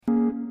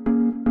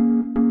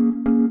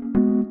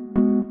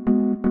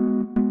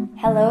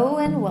Hello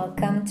and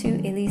welcome to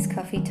Elise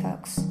Coffee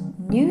Talks,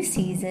 new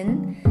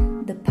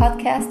season, the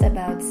podcast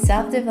about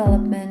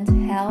self-development,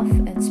 health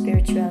and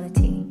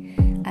spirituality.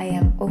 I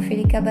am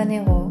Ophélie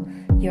Cabanero,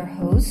 your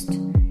host.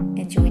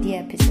 Enjoy the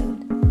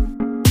episode.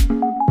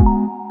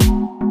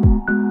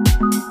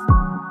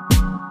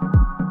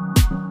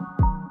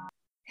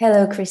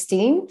 Hello,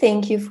 Christine.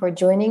 Thank you for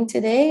joining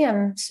today.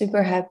 I'm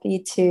super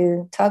happy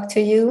to talk to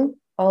you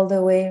all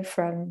the way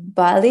from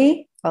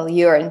Bali. Well,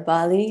 you're in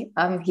Bali.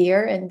 I'm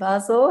here in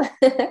Basel.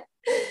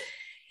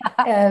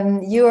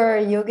 You are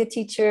a yoga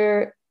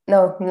teacher.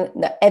 No,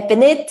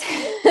 Epinit.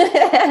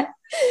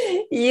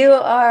 You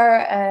are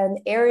an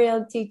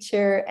aerial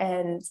teacher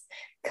and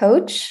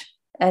coach,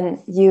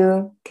 and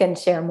you can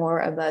share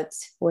more about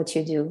what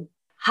you do.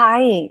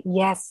 Hi.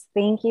 Yes.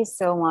 Thank you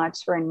so much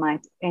for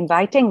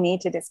inviting me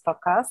to this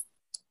podcast.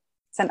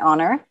 It's an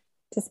honor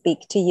to speak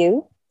to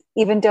you.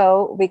 Even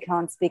though we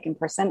can't speak in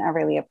person, I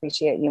really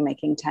appreciate you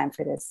making time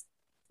for this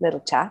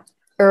little chat.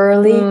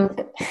 Early.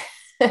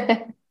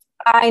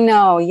 I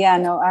know. Yeah,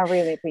 no, I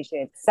really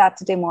appreciate it.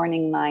 Saturday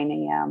morning, 9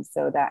 a.m.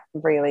 So that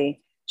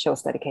really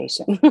shows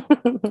dedication.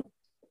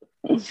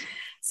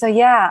 So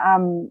yeah,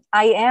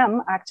 I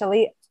am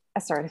actually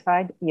a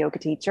certified yoga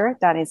teacher.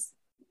 That is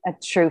a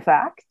true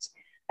fact.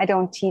 I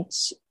don't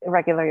teach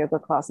regular yoga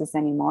classes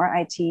anymore.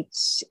 I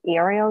teach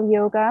aerial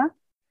yoga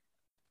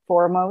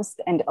foremost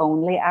and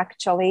only,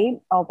 actually,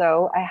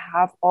 although I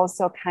have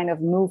also kind of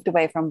moved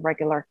away from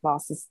regular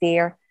classes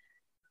there.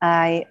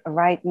 I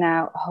right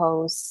now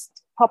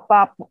host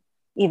pop-up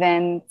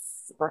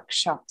events,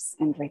 workshops,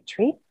 and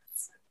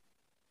retreats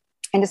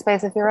in the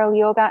space of aerial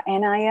yoga,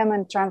 and I am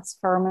a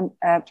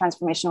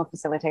transformational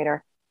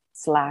facilitator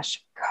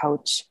 /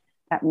 coach.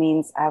 That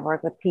means I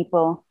work with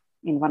people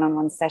in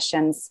one-on-one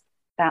sessions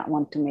that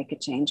want to make a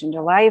change in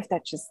their life,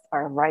 that just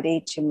are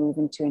ready to move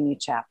into a new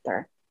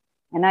chapter.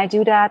 And I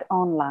do that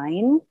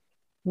online,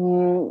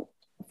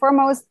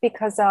 foremost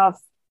because of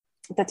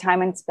the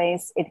time and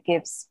space it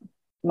gives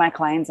my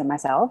clients and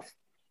myself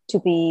to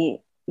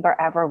be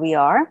wherever we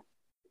are,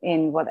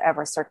 in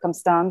whatever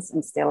circumstance,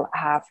 and still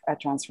have a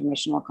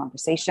transformational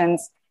conversation.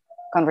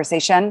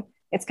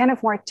 It's kind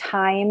of more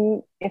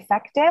time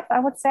effective, I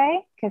would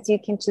say, because you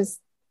can just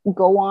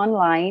go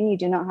online. You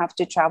do not have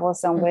to travel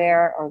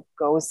somewhere or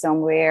go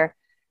somewhere.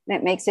 And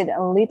it makes it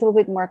a little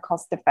bit more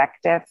cost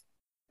effective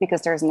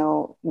because there's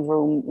no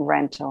room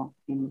rental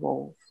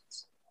involved.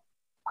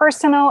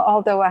 Personal,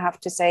 although I have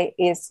to say,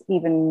 is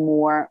even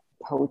more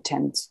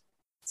potent.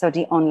 So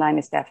the online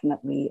is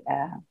definitely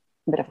a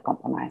bit of a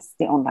compromise,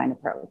 the online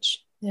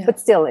approach. Yeah. But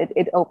still,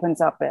 it opens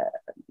up,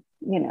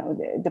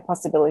 the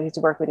possibility to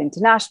work with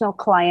international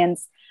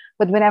clients.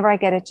 But whenever I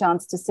get a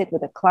chance to sit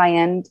with a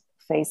client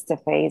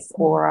face-to-face,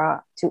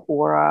 aura to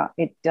aura,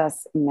 it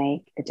does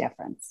make a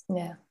difference.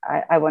 Yeah,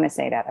 I want to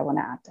say that. I want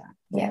to add that.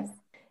 Yes.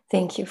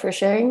 Thank you for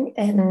sharing.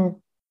 And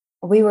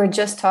we were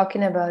just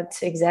talking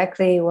about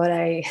exactly what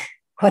I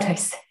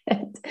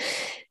said,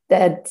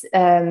 that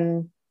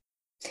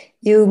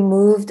you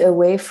moved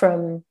away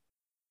from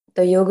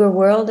the yoga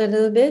world a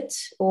little bit,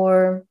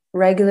 or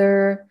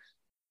regular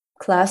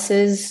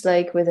classes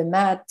like with a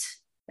mat,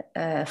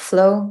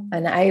 flow.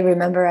 And I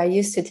remember I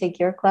used to take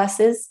your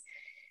classes.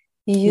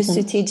 You used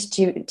to teach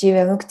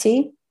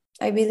Jivamukti,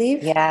 I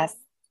believe. Yes,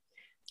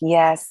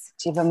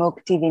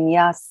 Jivamukti,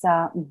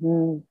 Vinyasa.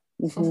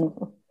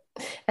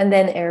 And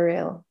then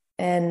aerial.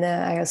 And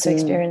I also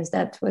experienced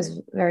that. Was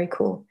very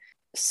cool.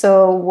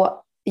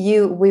 So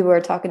we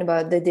were talking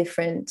about the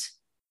different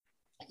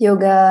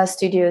yoga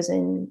studios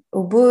in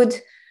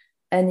Ubud,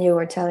 and you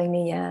were telling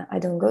me, I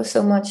don't go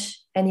so much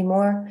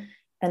anymore.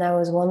 And I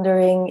was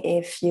wondering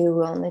if you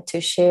wanted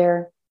to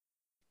share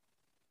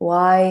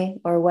why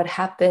or what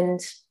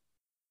happened.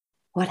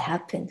 What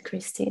happened,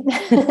 Christine?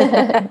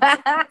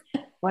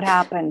 What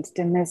happened?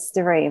 The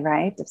mystery,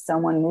 right? Of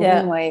someone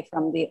moving away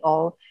from the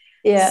all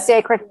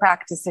sacred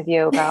practice of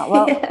yoga.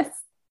 Well,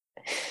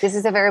 This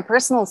is a very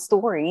personal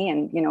story,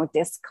 and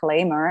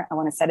disclaimer. I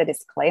want to set a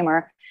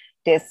disclaimer.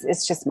 This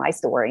is just my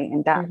story,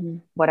 and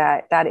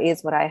that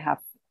is what I have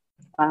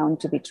found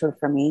to be true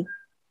for me.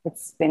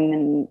 It's been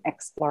an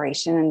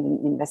exploration and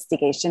an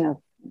investigation of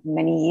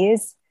many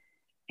years,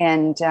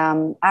 and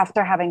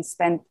after having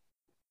spent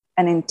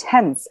an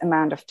intense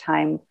amount of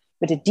time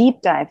with a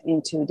deep dive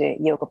into the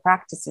yoga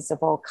practices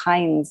of all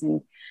kinds,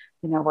 and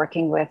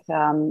working with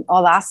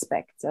all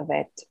aspects of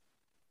it,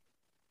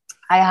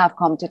 I have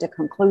come to the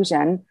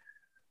conclusion,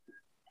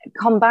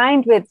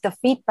 combined with the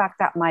feedback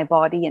that my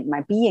body and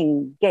my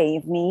being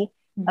gave me,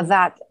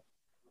 that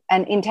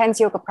an intense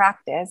yoga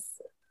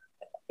practice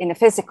in a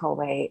physical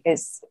way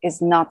is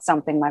not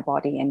something my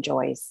body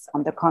enjoys.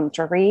 On the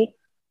contrary,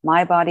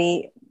 my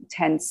body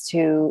tends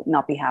to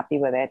not be happy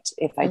with it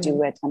if I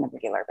do it on a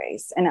regular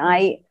basis. And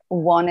I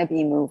want to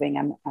be moving.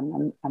 I'm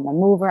a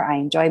mover. I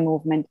enjoy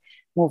movement.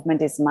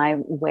 Movement is my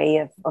way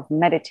of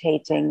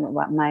meditating,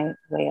 my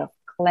way of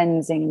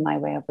cleansing, my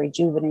way of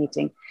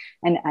rejuvenating.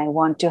 And I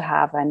want to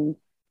have a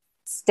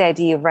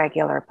steady,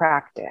 regular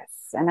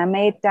practice. And I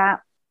made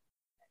that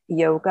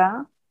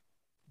yoga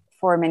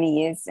for many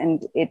years,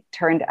 and it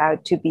turned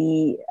out to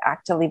be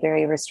actually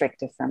very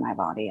restrictive for my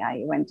body.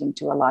 I went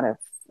into a lot of,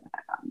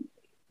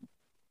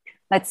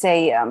 let's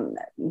say,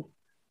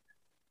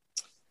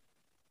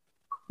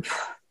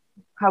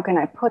 how can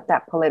I put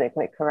that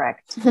politically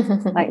correct?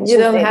 Like, you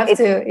don't have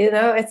to,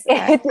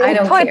 I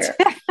don't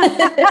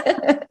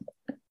care.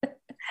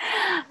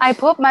 I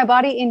put my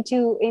body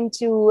into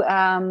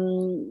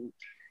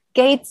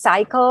gait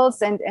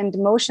cycles and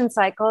motion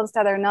cycles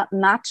that are not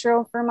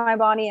natural for my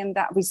body, and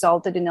that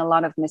resulted in a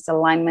lot of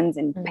misalignments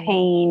and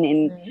pain,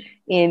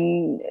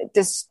 in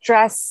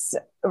distress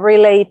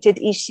related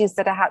issues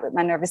that I had with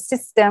my nervous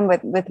system,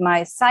 with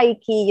my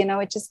psyche.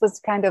 It just was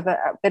kind of a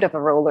bit of a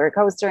roller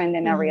coaster. And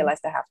then I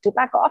realized I have to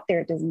back off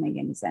there. It doesn't make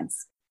any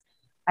sense.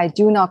 I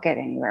do not get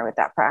anywhere with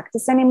that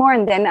practice anymore.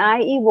 And then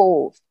I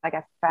evolved. Like,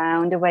 I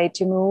found a way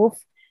to move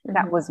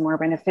that was more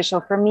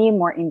beneficial for me,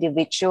 more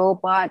individual.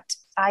 But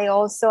I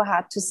also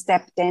had to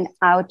step then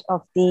out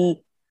of the,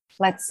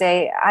 let's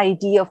say,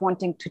 idea of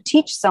wanting to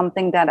teach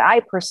something that I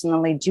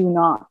personally do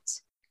not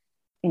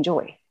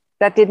enjoy.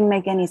 That didn't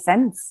make any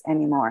sense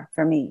anymore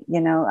for me.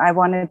 I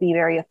want to be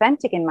very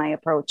authentic in my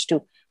approach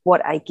to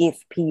what I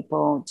give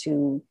people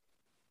to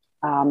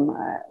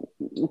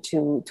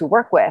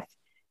work with.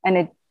 And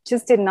it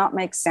just did not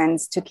make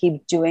sense to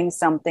keep doing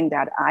something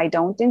that I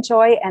don't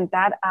enjoy and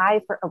that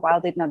I, for a while,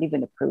 did not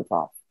even approve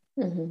of.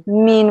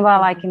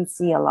 Meanwhile, I can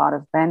see a lot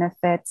of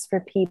benefits for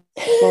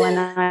people, and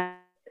I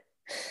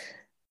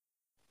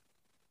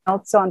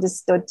also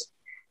understood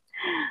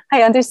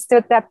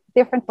that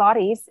different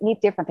bodies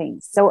need different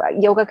things. So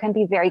yoga can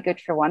be very good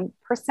for one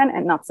person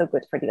and not so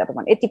good for the other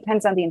one. It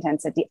depends on the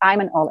intensity.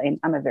 I'm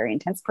a very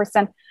intense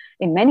person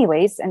in many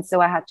ways. And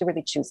so I had to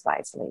really choose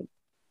wisely.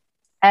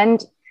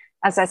 And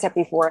as I said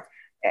before,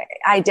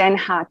 I then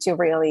had to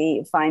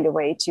really find a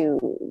way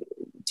to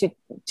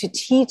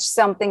teach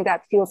something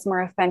that feels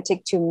more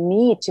authentic to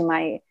me, to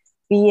my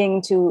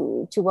being,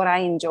 to what I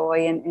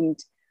enjoy. And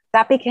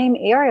that became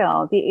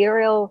Aerial. The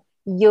Aerial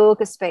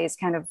yoga space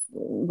kind of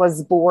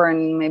was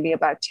born maybe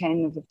about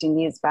 10 or 15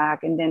 years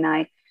back. And then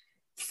I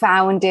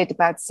found it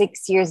about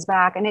 6 years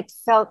back, and it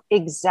felt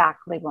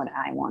exactly what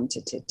I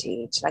wanted to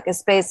teach, like a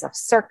space of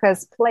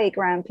circus,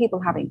 playground, people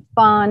having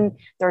fun.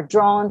 They're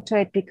drawn to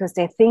it because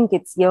they think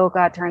it's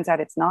yoga. It turns out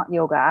it's not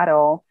yoga at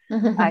all.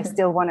 I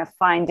still want to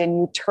find a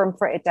new term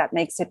for it that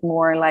makes it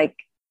more like,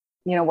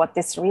 what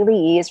this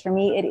really is for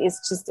me. It is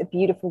just a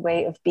beautiful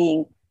way of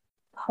being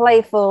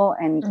playful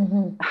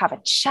and have a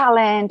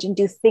challenge and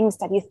do things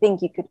that you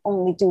think you could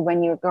only do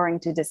when you're going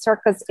to the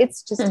circus.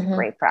 It's just a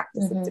great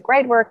practice. It's a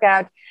great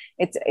workout.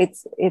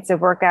 It's a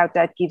workout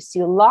that gives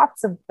you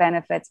lots of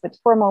benefits, but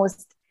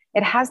foremost,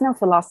 it has no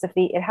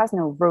philosophy. It has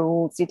no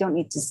rules. You don't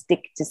need to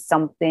stick to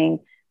something,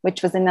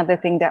 which was another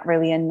thing that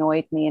really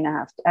annoyed me. And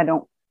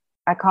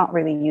I can't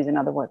really use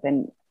another word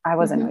than I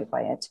was annoyed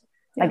by it.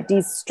 Like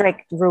these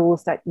strict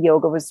rules that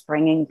yoga was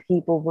bringing,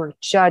 people were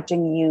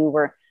judging you,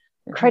 were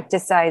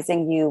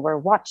criticizing you, were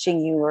watching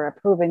you, were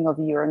approving of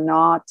you or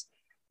not.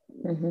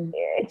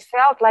 It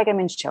felt like I'm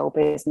in show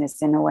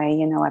business in a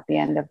way, at the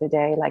end of the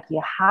day, like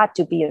you had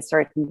to be a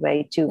certain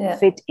way to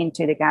fit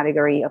into the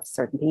category of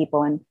certain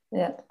people. And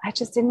I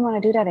just didn't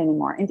want to do that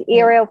anymore. And the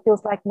Aerial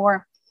feels like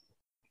more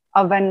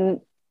of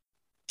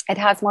it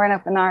has more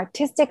of an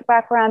artistic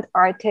background.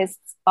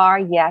 Artists are,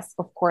 yes,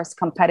 of course,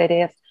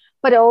 competitive,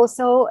 but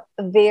also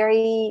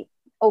very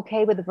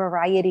okay with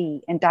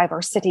variety and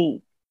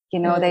diversity.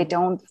 They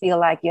don't feel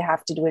like you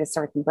have to do it a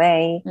certain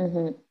way,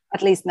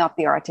 at least not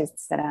the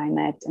artists that I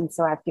met. And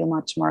so I feel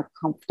much more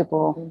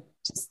comfortable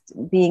just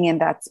being in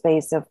that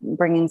space of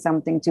bringing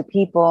something to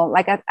people.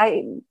 Like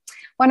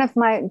one of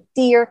my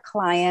dear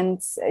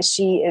clients,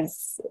 she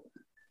is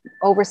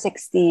over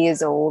 60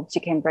 years old. She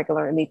came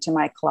regularly to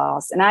my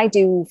class, and I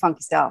do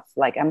funky stuff.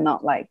 Like, I'm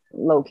not like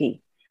low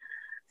key.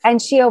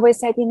 And she always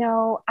said,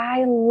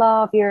 I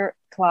love your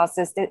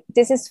classes.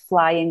 This is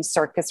flying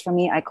circus for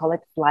me. I call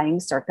it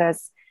flying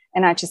circus.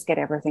 And I just get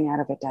everything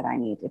out of it that I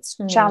need. It's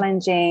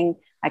challenging.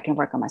 I can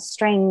work on my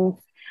strength.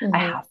 I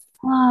have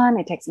fun.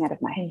 It takes me out of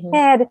my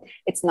head.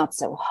 It's not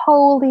so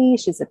holy.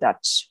 She's a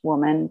Dutch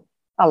woman.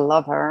 I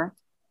love her.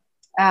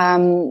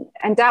 And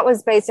that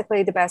was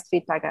basically the best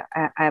feedback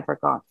I ever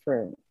got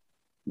for,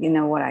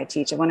 what I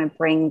teach. I want to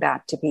bring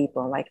that to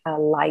people, like a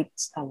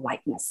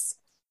lightness.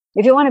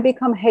 If you want to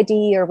become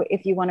heady, or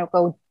if you want to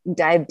go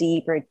dive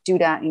deep or do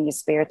that in your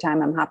spare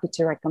time, I'm happy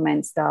to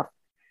recommend stuff.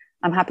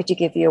 I'm happy to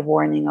give you a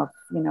warning of,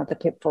 the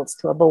pitfalls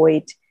to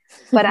avoid,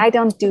 but I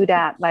don't do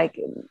that like,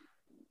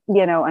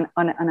 on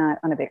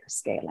a bigger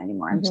scale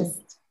anymore. I'm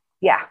just,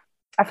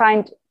 I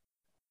find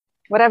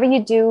whatever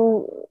you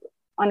do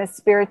on a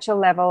spiritual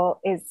level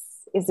is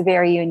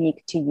very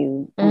unique to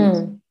you.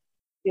 And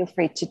feel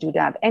free to do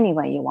that any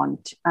way you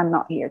want. I'm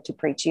not here to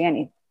preach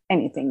you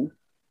anything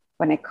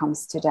when it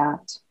comes to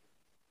that.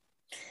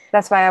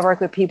 That's why I work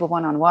with people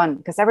one-on-one,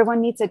 because everyone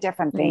needs a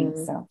different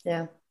thing. So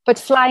but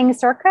flying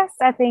circus,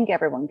 I think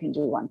everyone can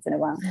do once in a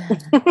while.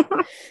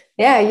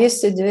 I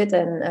used to do it,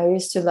 and I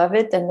used to love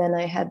it. And then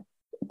I had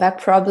back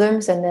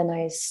problems, and then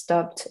I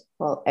stopped,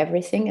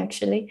 everything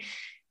actually.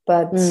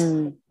 But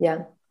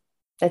yeah,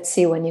 let's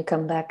see when you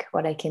come back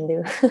what I can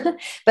do.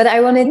 But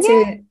I wanted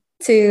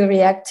to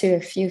react to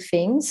a few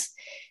things.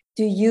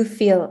 Do you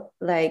feel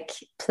like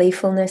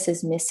playfulness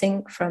is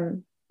missing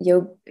from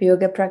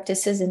yoga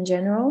practices in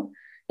general?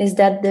 Is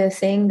that the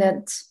thing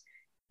that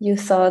you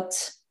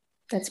thought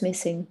that's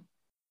missing?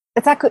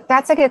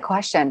 That's a good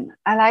question.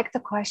 I like the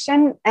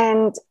question.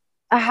 And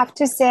I have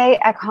to say,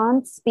 I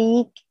can't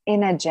speak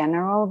in a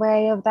general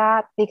way of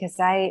that because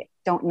I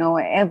don't know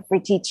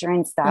every teacher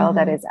and style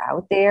that is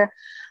out there.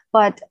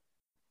 But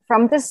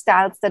from the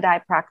styles that I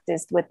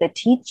practiced with the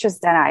teachers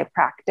that I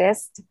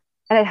practiced,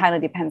 and it highly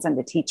depends on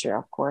the teacher,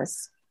 of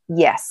course,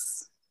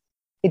 yes,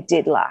 it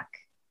did lack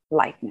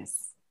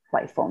lightness,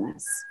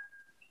 playfulness,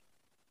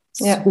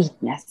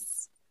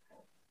 sweetness,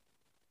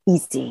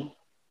 easy,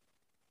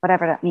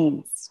 whatever that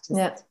means.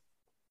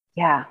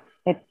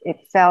 It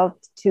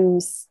felt too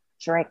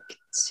strict.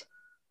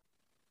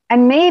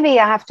 And maybe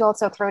I have to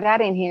also throw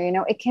that in here,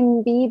 it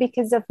can be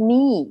because of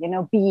me,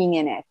 being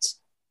in it,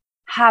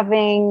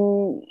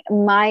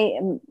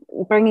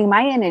 bringing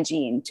my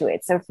energy into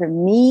it. So for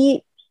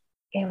me,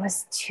 it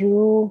was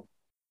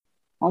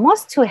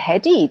almost too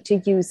heady, to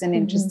use an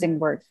interesting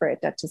word for it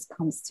that just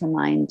comes to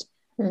mind.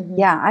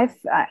 I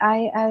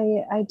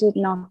did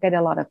not get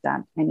a lot of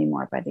that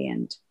anymore by the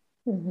end.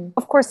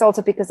 Of course,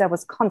 also because I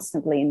was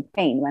constantly in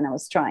pain when I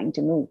was trying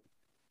to move.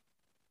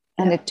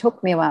 And it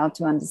took me a while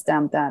to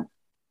understand that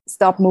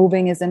stop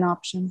moving is an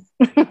option.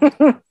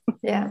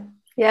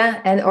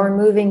 And or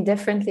moving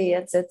differently.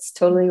 It's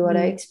totally what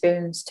I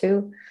experienced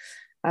too.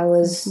 I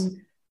was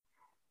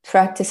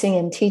practicing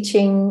and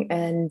teaching,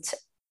 and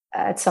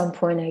at some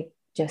point I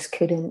just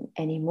couldn't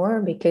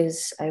anymore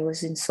because I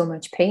was in so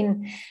much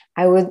pain.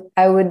 I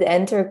would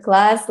enter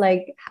class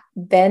like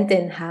bent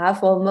in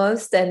half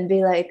almost and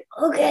be like,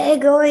 okay,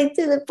 going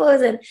to the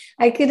pose, and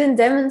I couldn't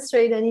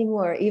demonstrate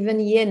anymore, even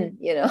yin,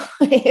 even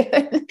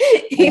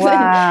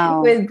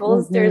with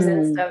bolsters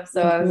and stuff.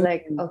 So I was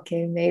like,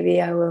 okay,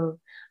 maybe I will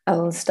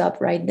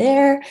stop right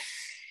there.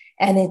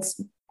 And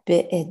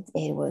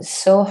it was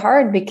so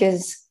hard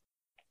because,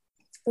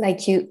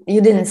 like you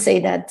didn't say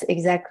that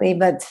exactly,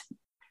 but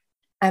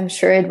I'm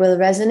sure it will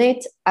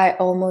resonate. I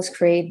almost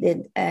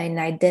created an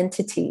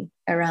identity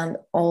around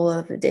all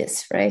of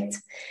this, right?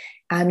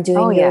 I'm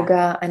doing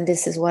yoga and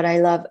this is what I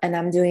love. And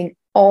I'm doing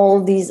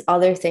all these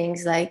other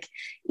things like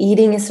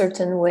eating a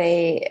certain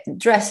way,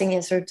 dressing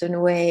a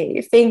certain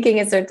way, thinking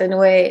a certain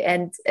way.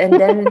 And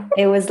then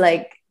it was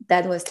like,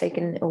 that was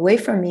taken away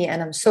from me.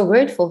 And I'm so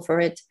grateful for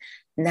it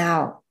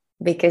now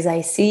because I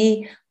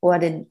see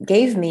what it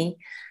gave me.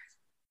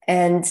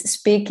 And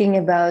speaking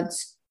about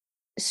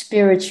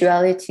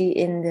spirituality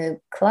in the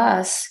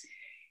class,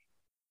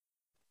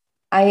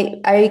 I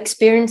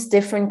experienced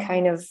different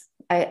kind of,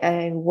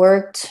 I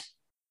worked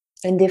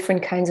in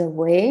different kinds of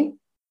way.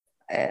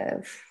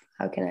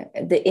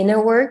 The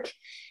inner work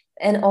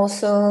and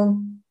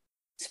also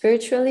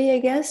spiritually, I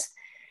guess.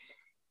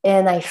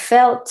 And I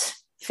felt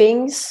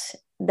things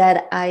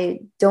that I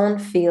don't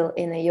feel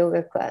in a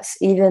yoga class,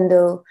 even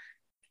though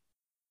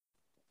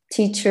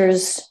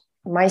teachers,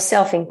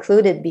 myself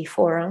included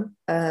before,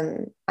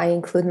 I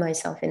include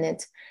myself in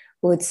it,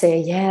 would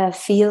say,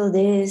 feel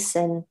this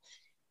and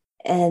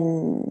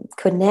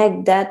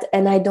connect that.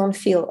 And I don't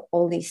feel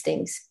all these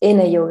things in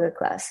a yoga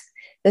class.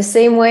 The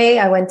same way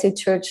I went to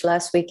church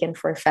last weekend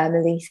for a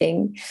family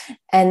thing.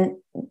 And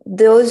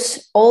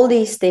all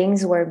these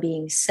things were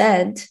being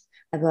said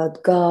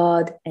about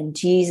God and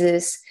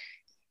Jesus.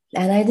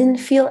 And I didn't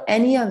feel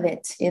any of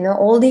it.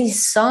 All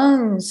these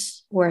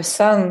songs were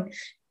sung.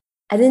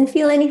 I didn't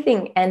feel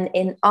anything. And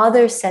in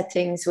other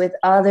settings with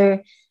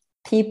other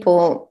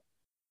people,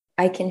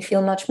 I can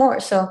feel much more.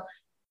 So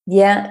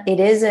it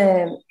is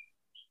a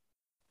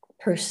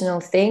personal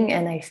thing.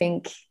 And I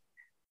think,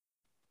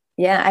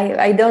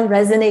 I don't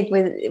resonate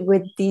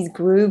with these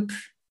group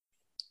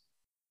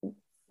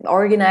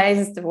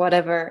organized,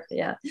 whatever.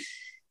 Yeah.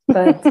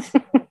 But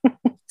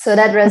so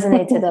that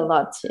resonated a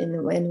lot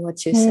in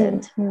what you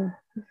said.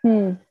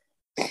 And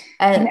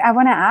I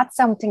want to add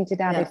something to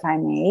that, if I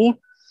may.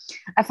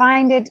 I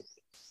find it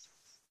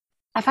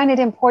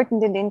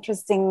important and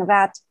interesting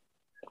that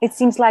it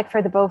seems like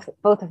for the both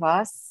of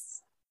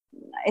us,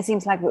 it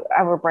seems like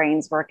our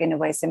brains work in a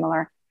way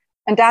similar.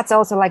 And that's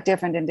also like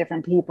different in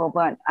different people,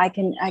 but I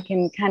can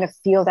kind of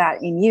feel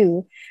that in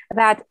you,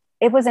 that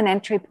it was an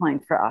entry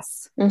point for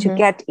us to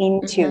get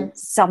into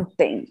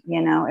something,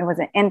 it was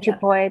an entry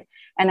point,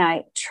 and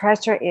I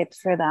treasure it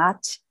for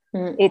that.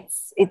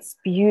 It's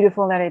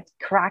beautiful that it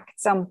cracked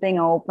something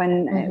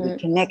open and we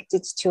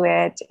connected to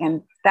it,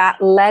 and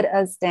that led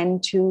us then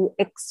to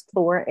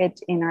explore it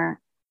in our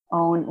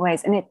own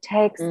ways. And it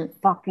takes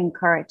fucking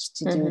courage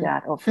to do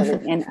that, hopefully.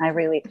 And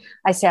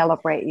I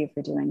celebrate you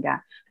for doing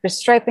that, for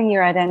stripping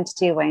your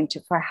identity away and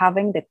for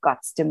having the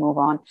guts to move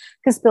on.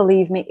 Because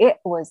believe me, it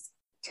was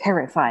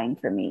terrifying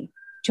for me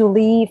to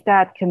leave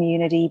that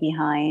community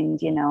behind,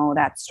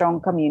 that strong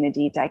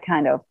community that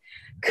kind of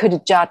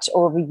could judge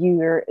over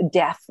your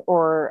death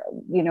or,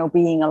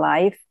 being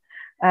alive.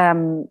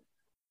 And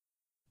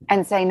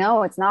and say,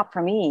 no, it's not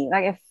for me.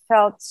 Like I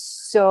felt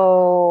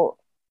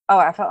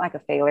I felt like a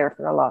failure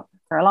for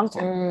a long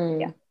time.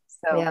 Yeah.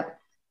 So, yeah.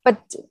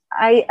 But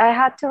I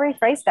had to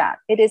rephrase that.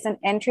 It is an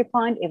entry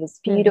point. It was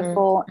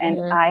beautiful.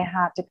 And I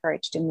had the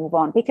courage to move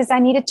on because I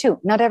needed to.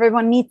 Not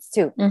everyone needs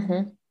to,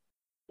 to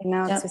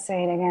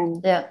say it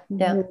again. Yeah.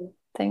 Yeah.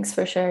 Thanks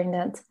for sharing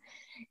that.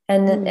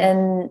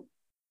 And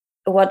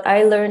what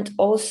I learned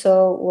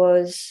also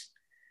was,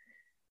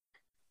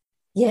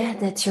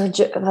 that your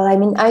job, well, I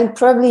mean, I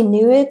probably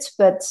knew it,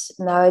 but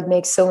now it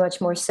makes so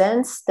much more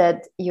sense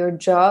that your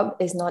job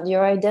is not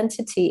your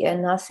identity,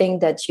 and nothing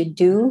that you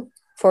do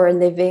for a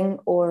living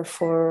or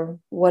for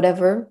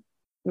whatever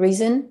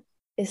reason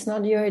is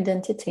not your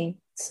identity.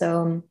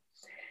 So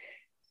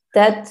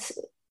that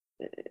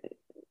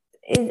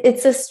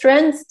it's a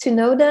strength to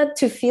know that,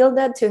 to feel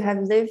that, to have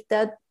lived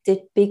that,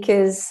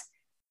 because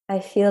I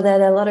feel that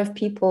a lot of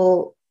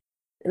people,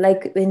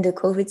 like in the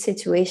COVID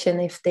situation,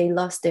 if they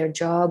lost their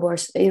job or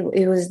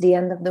it was the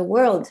end of the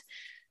world.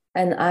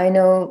 And I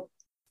know,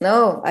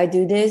 no, I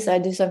do this, I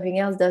do something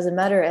else, doesn't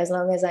matter, as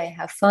long as I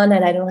have fun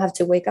and I don't have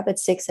to wake up at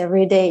 6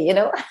 every day,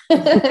 yeah.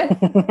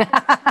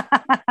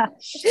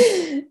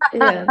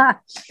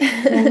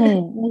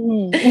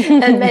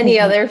 And many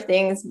other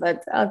things,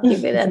 but I'll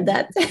keep it at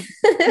that.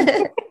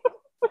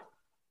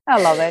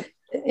 I love it.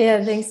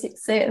 Yeah,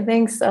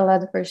 thanks a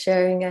lot for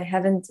sharing. I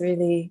haven't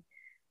really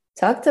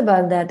talked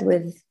about that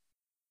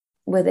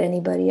with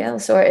anybody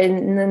else, or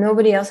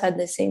nobody else had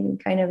the same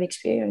kind of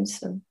experience.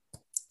 So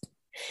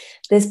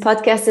this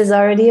podcast is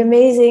already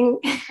amazing.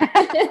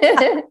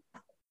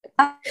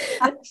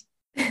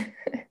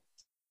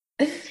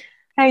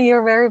 Hey,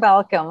 you're very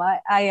welcome.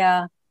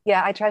 I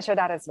treasure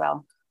that as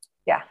well.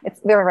 Yeah,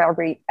 it's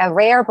very a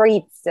rare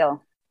breed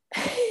still,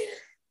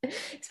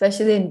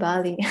 especially in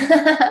Bali.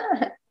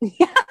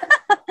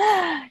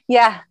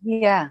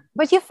 Yeah.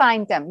 But you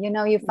find them.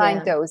 You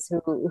find those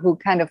who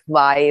kind of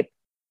vibe.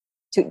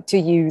 To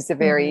use a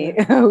very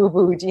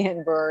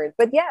Ubundian word.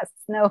 But yes,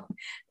 no,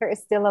 there is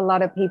still a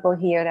lot of people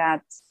here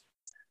that,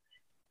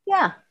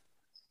 are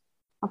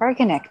very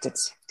connected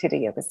to the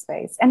yoga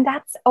space. And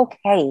that's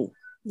okay.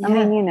 Yeah. I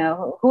mean,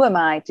 who am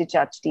I to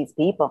judge these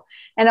people?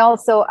 And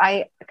also,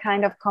 I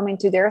kind of come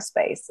into their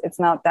space. It's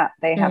not that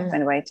they have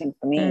been waiting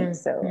for me.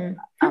 So,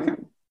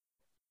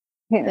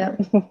 Yeah.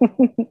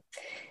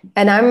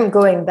 And I'm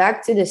going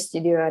back to the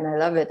studio and I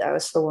love it. I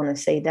also want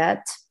to say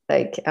that.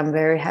 Like, I'm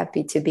very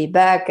happy to be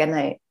back,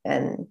 and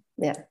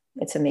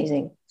it's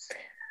amazing.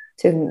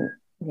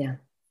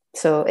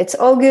 So it's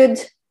all good.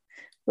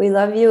 We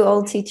love you,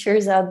 all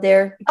teachers out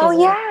there. Oh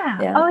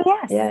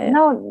yes. Yeah.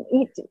 No,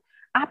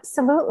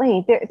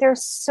 absolutely. They're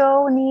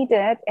so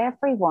needed.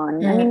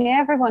 Everyone. I mean,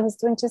 everyone who's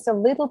doing just a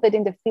little bit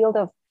in the field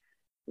of,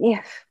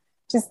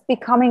 just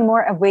becoming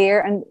more aware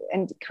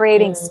and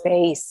creating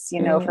space,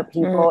 for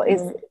people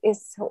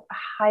is so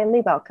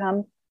highly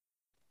welcome.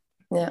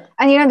 Yeah.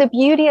 And the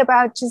beauty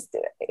about just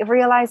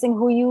realizing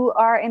who you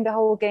are in the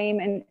whole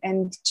game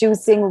and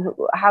choosing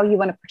how you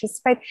want to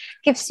participate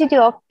gives you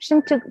the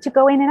option to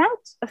go in and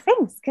out of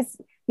things,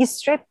 because you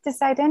strip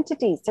this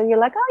identity. So you're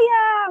like, oh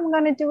yeah, I'm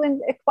going to do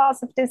a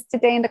class of this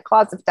today and a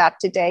class of that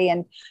today.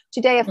 And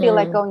today I feel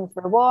like going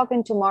for a walk,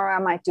 and tomorrow I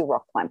might do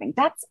rock climbing.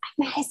 That's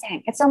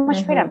amazing. It's so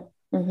much freedom.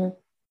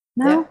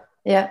 No?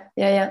 Yeah.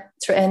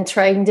 And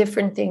trying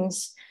different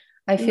things,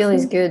 I feel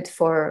is good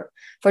for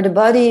the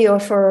body, or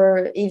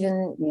for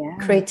even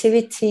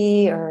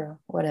creativity or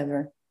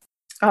whatever.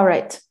 All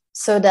right.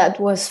 So that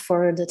was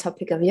for the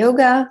topic of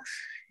yoga.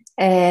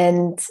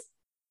 And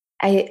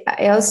I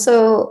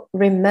also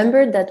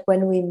remembered that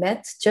when we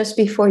met just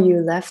before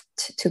you left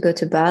to go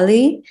to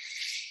Bali,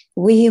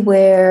 we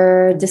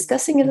were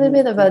discussing a little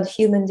bit about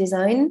human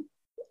design,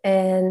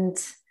 and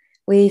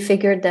we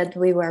figured that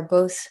we were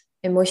both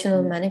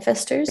emotional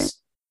manifestors.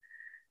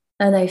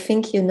 And I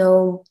think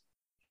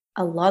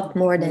a lot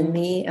more than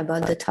me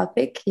about the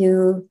topic.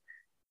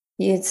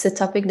 It's a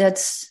topic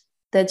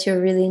that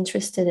you're really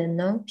interested in,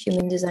 no?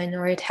 Human design,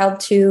 or it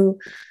helped you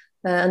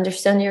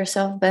understand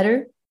yourself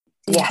better.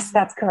 Yes,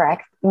 that's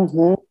correct. And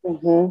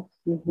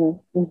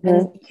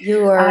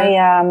you are.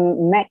 I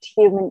met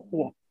human.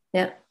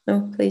 Yeah.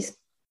 No, please.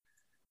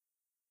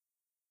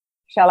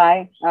 Shall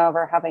I? Oh,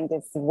 we're having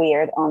this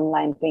weird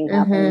online thing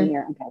happening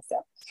here. Okay,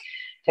 so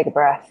take a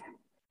breath.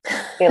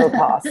 It'll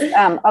pause.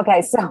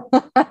 Okay, so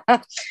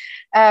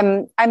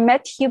I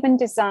met human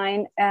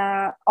design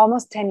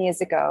almost 10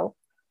 years ago,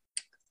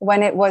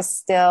 when it was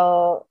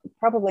still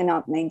probably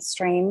not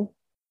mainstream.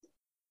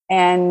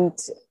 And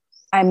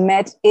I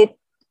met it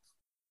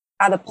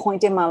at a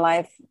point in my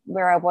life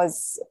where I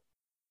was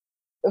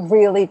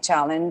really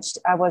challenged.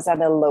 I was at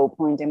a low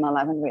point in my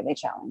life and really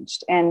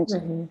challenged. And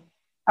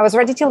I was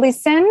ready to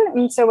listen.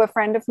 And so a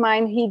friend of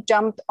mine, he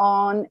jumped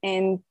on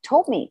and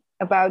told me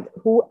about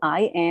who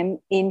I am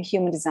in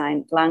human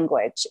design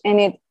language. And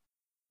it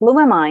blew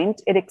my mind.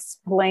 It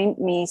explained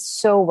me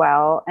so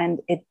well, and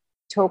it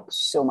took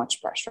so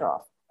much pressure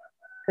off,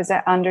 because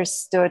I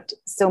understood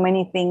so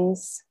many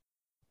things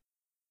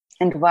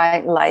and why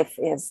life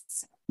is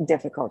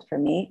difficult for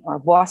me, or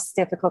was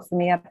difficult for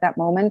me at that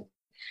moment,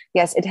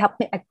 yes, it helped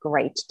me a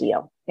great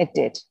deal. It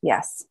did.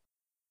 Yes.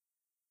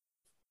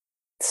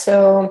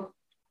 So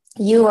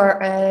you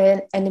are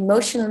an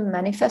emotional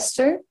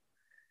manifester,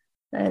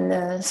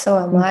 and so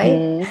am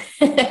I.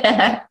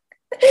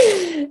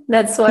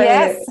 That's why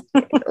yes.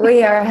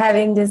 we are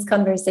having this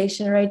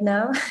conversation right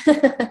now.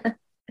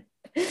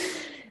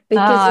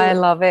 Because I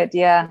love it.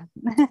 Yeah.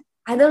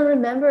 I don't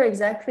remember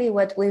exactly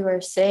what we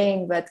were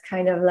saying, but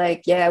kind of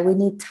like, yeah, we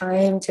need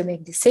time to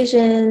make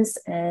decisions,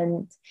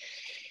 and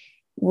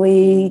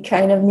we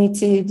kind of need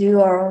to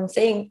do our own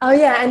thing. Oh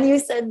yeah, and you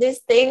said this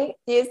thing.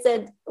 You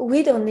said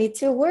we don't need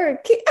to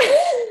work.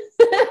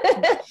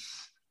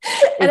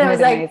 And I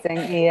was like,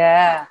 amazing?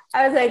 Yeah.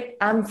 I was like,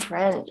 I'm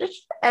French,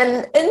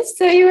 and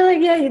so you were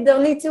like, yeah, you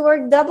don't need to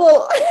work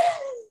double.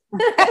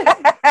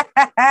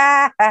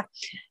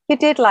 You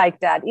did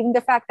like that. Even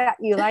the fact that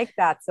you like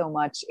that so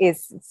much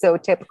is so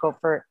typical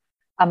for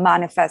a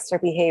manifestor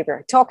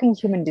behavior. Talking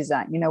human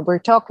design, we're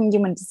talking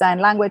human design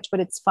language,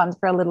 but it's fun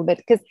for a little bit,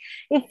 because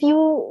if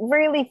you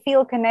really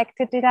feel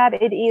connected to that,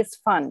 it is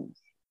fun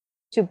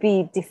to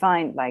be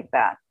defined like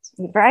that,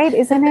 right?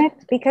 Isn't it?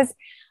 Because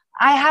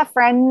I have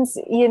friends,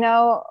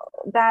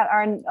 that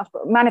are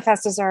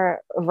manifestors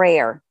are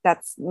rare.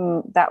 That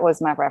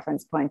was my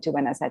reference point to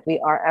when I said we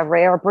are a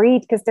rare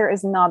breed, because there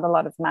is not a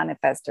lot of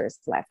manifestors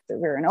left.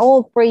 We're an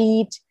old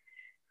breed.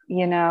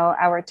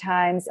 Our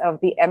times of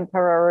the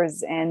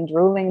emperors and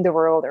ruling the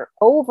world are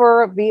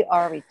over. We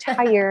are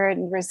retired,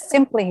 and we're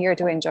simply here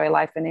to enjoy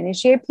life and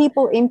initiate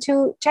people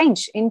into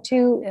change,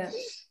 into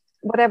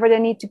whatever they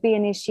need to be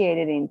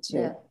initiated into.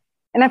 Yeah.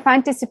 And I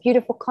find this a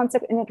beautiful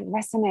concept, and it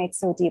resonates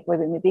so deeply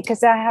with me,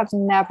 because I have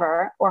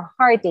never or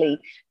hardly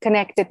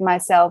connected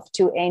myself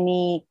to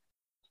any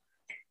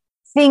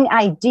thing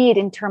I did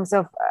in terms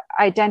of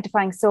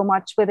identifying so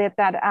much with it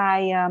that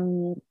I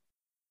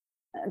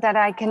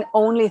can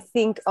only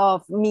think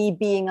of me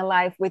being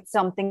alive with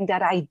something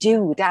that I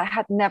do. That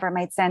had never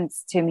made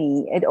sense to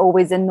me. It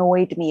always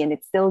annoyed me, and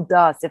it still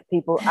does. If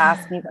people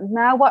ask me,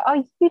 now what are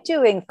you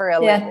doing for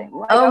a living?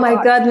 Like, oh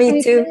my God,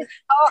 me too.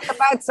 Talk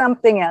about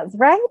something else,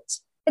 right?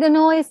 It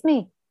annoys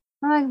me.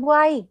 I'm like,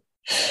 why?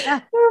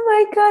 Oh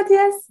my God,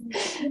 yes.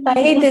 I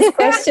hate this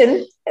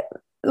question.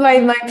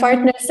 My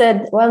partner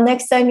said, well,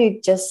 next time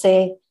you just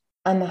say,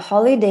 I'm a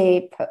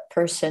holiday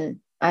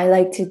person. I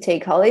like to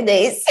take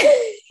holidays.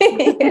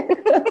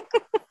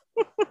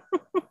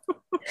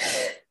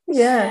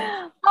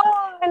 Yeah.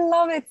 Oh, I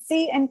love it.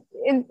 See, and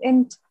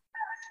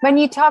when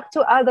you talk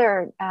to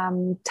other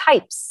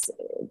types,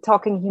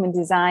 talking human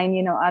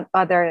design,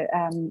 other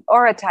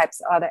aura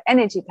types, other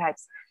energy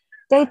types,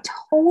 they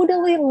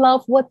totally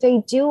love what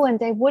they do, and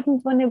they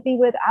wouldn't want to be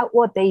without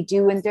what they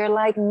do. And they're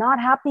like not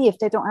happy if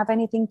they don't have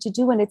anything to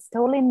do. And it's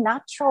totally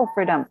natural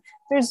for them.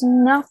 There's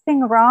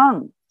nothing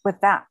wrong with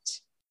that,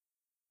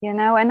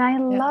 and I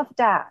love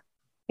that,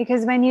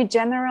 because when you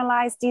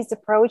generalize these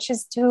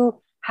approaches to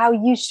how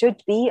you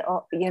should be,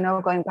 or,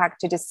 going back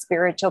to the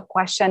spiritual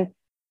question,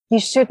 you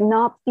should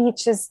not be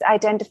just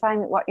identifying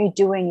with what you're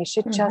doing. You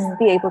should just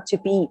be able to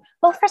be.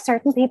 Well, for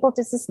certain people,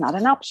 this is not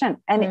an option.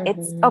 And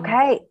it's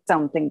okay.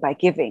 Something by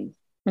giving.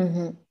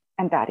 And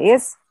that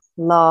is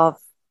love,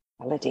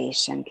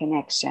 validation,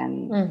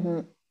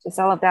 connection, just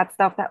all of that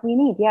stuff that we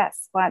need.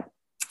 Yes. But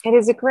it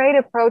is a great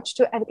approach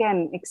to,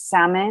 again,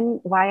 examine,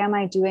 why am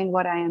I doing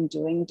what I am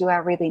doing? Do I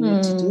really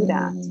need to do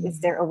that?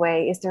 Is there a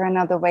way? Is there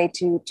another way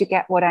to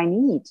get what I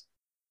need?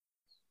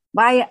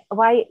 Why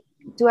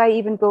do I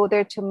even go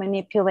there to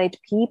manipulate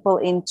people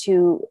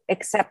into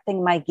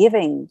accepting my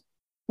giving?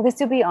 Because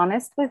to be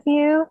honest with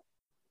you,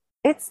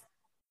 it's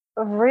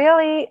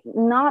really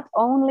not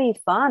only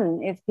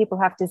fun if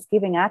people have this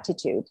giving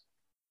attitude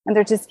and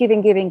they're just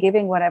giving,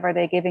 whatever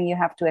they're giving, you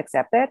have to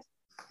accept it.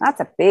 That's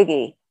a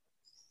biggie.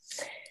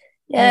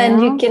 Yeah,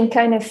 and you can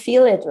kind of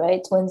feel it,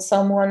 right? When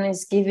someone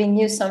is giving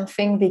you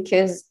something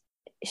because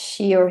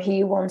she or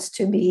he wants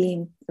to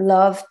be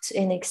loved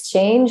in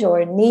exchange,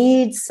 or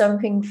needs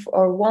something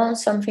or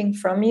wants something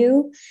from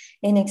you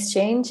in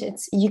exchange,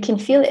 you can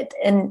feel it.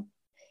 And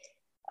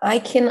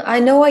I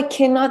know I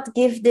cannot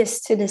give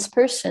this to this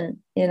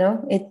person,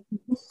 it.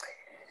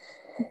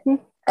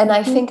 And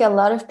I think a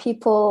lot of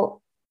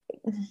people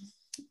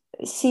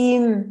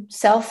seem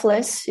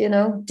selfless,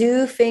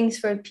 do things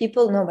for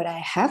people. No, but I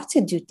have to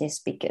do this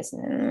because,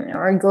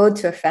 or go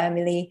to a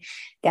family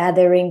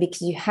gathering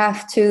because you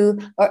have to,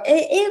 or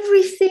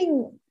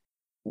everything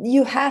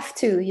you have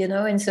to,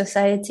 in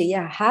society.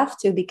 Yeah, have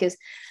to, because,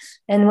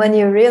 and when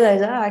you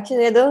realize,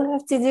 actually, I don't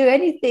have to do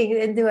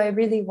anything. And do I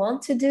really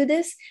want to do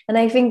this? And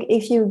I think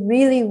if you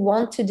really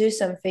want to do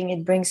something,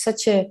 it brings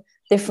such a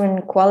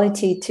different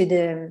quality to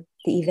the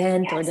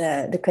event, or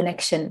the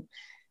connection.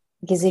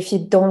 Because if you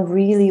don't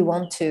really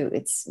want to,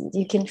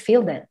 you can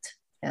feel that.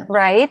 Yeah.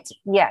 Right?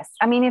 Yes.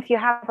 I mean, if you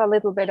have a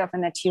little bit of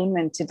an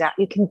attunement to that,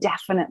 you can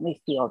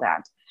definitely feel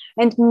that.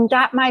 And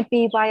that might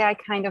be why I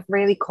kind of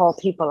really call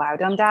people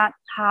out on that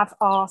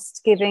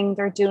half-assed giving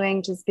they're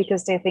doing just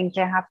because they think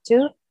they have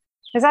to.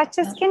 Because I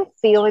just can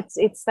feel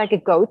it's like a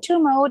go-to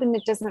mode, and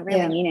it doesn't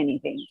really mean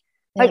anything.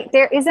 Like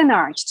there is an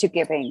art to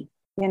giving,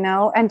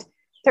 and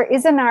there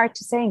is an art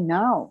to saying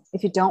no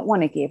if you don't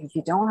want to give, if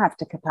you don't have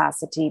the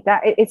capacity.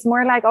 That it's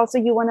more like also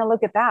you want to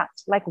look at that.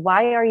 Like,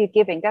 why are you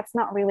giving? That's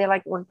not really,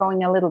 like, we're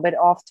going a little bit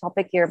off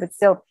topic here, but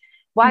still,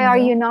 why are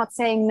you not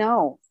saying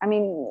no? I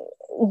mean,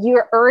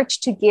 your urge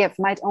to give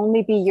might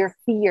only be your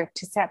fear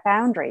to set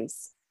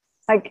boundaries.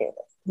 Like,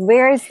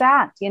 where is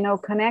that,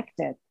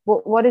 connected?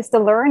 What is the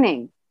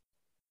learning?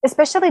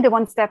 Especially the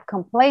ones that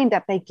complain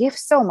that they give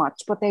so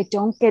much, but they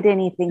don't get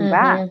anything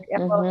back.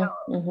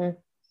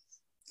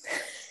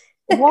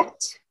 What?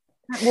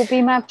 That will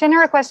be my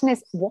general question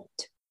is, what?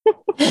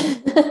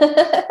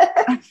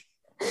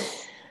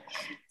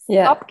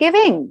 Stop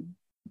giving.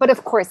 But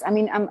of course, I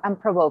mean, I'm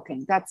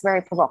provoking. That's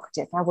very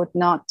provocative. I would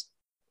not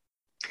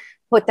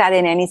put that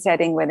in any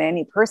setting with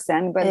any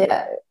person,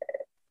 but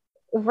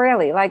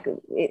really, like,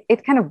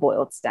 it kind of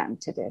boils down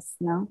to this,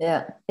 no?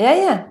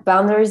 Yeah.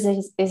 Boundaries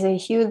is a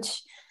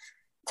huge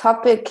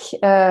topic.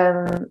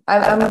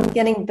 I'm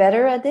getting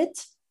better at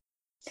it,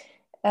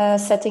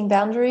 setting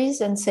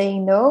boundaries and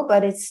saying no,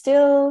 but it's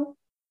still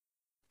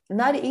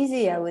not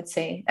easy, I would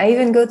say. I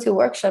even go to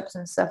workshops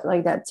and stuff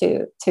like that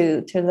to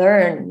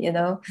learn,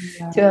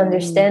 to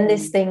understand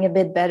this thing a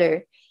bit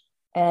better.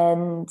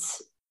 And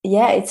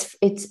it's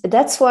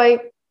that's why,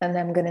 and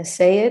I'm gonna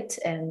say it,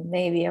 and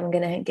maybe I'm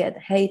gonna get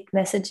hate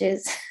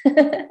messages,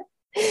 but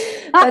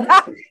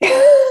I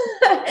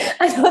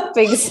don't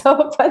think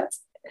so. But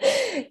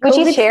would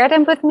you share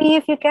them with me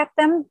if you get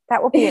them?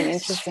 That would be an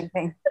interesting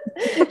thing.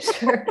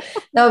 Sure.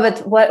 No,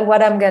 but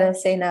what I'm gonna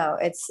say now,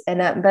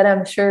 but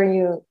I'm sure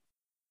you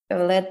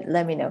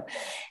let me know.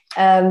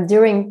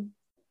 During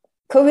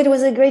COVID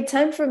was a great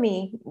time for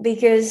me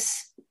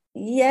because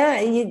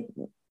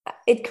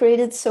it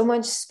created so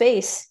much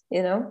space,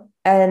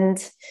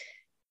 and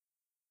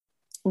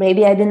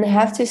maybe I didn't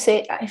have to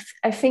say.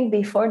 I think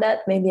before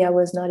that, maybe I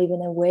was not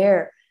even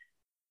aware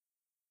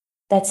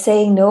that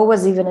saying no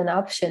was even an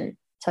option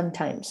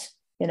sometimes,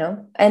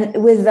 and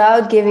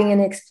without giving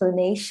an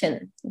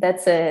explanation.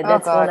 That's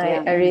one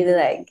I really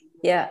like.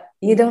 Yeah,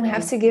 you don't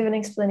have to give an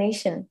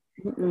explanation.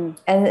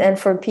 And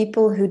for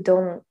people who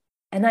don't,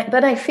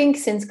 but I think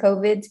since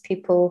COVID,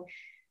 people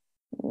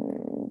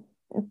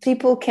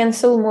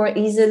cancel more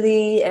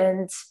easily,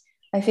 and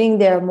I think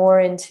they're more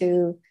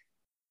into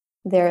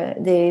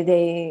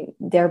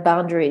their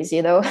boundaries,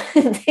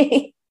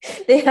 they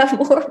have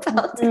more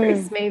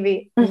boundaries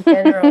maybe in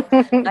general.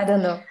 I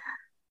don't know.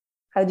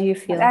 How do you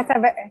feel?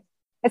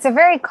 It's a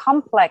very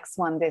complex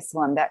one, this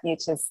one that you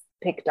just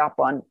picked up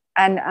on,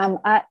 and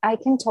I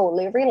can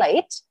totally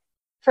relate.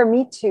 For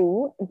me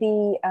too,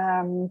 the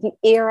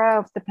era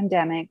of the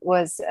pandemic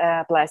was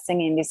a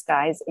blessing in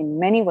disguise in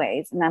many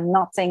ways. And I'm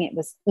not saying it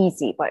was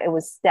easy, but it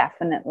was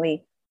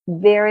definitely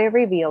very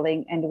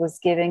revealing, and it was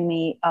giving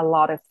me a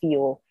lot of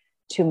fuel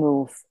to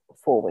move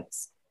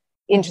forwards.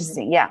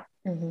 Interesting. Yeah.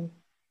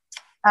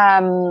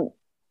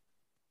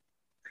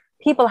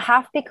 People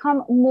have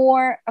become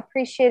more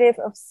appreciative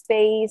of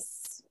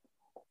space.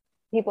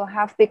 People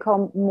have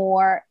become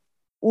more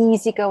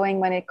easygoing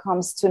when it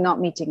comes to not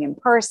meeting in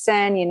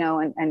person,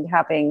 and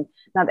having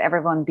not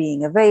everyone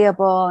being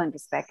available and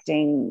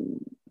respecting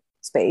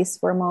space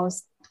for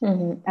most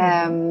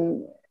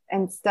and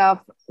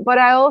stuff. But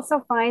I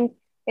also find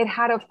it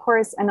had, of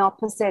course, an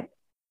opposite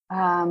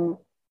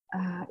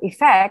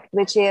effect,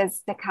 which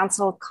is the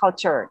cancel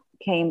culture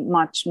came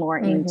much more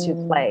into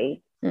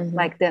play.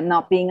 Like the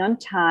not being on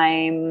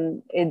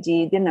time,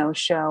 the no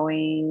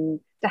showing,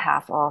 the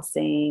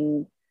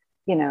half-assing,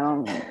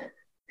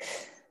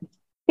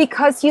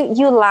 because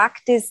you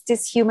lack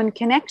this human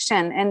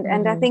connection,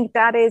 and I think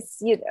that is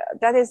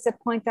the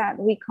point that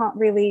we can't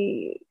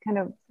really kind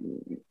of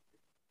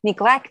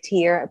neglect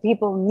here.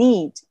 People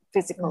need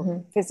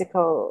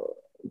physical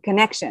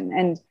connection,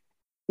 and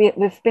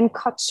we've been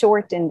cut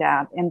short in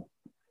that. And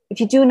if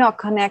you do not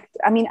connect,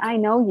 I mean, I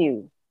know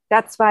you.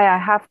 That's why I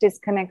have this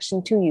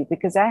connection to you,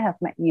 because I have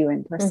met you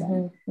in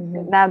person.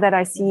 Now that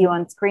I see you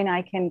on screen,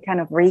 I can kind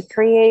of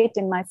recreate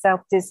in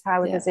myself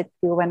how does it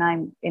feel when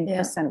I'm in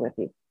person with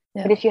you.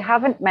 Yeah. But if you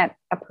haven't met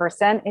a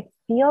person, it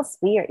feels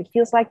weird. It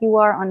feels like you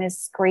are on a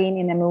screen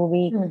in a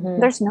movie.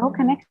 There's no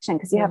connection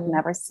because you have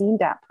never seen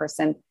that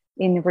person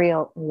in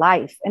real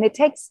life. And it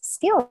takes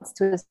skills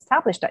to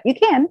establish that. You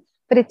can,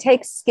 but it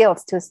takes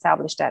skills to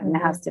establish that. And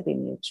it has to be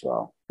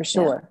mutual, for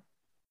sure.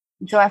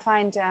 Yeah. So I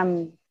find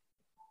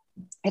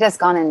it has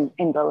gone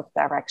in both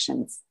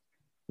directions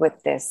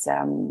with this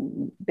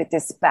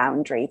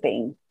boundary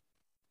thing.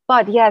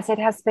 But yes, it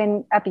has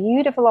been a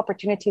beautiful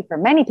opportunity for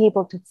many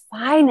people to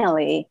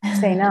finally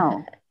say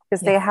no,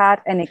 because they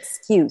had an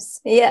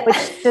excuse,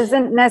 which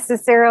doesn't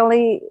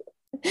necessarily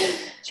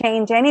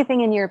change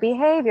anything in your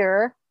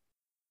behavior,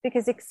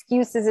 because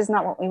excuses is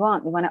not what we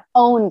want. We want to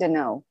own the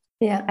no,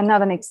 and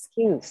not an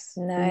excuse.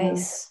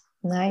 Nice.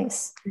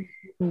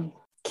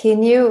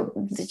 Can you,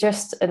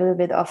 just a little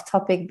bit off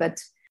topic,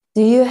 but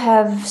do you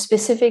have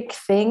specific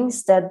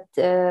things that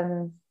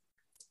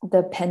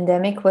the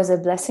pandemic was a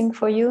blessing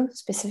for you?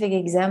 Specific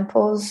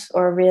examples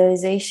or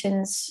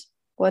realizations?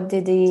 What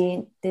did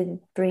it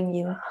bring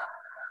you?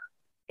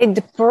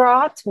 It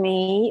brought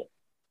me,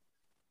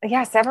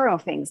 several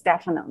things,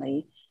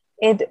 definitely.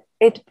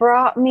 It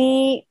brought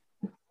me,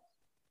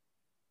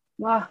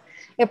 well,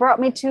 it brought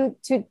me to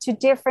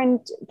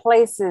different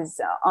places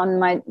on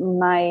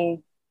my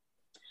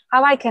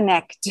how I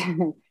connect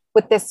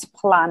with this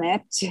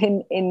planet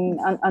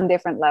on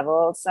different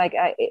levels. Like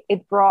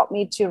it brought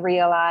me to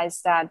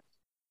realize that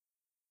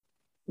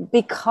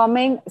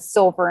becoming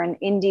sovereign,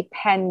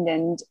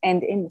 independent,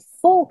 and in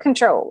full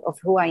control of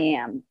who I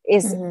am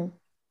is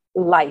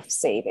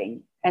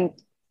life-saving and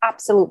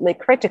absolutely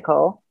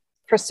critical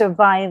for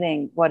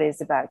surviving what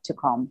is about to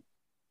come.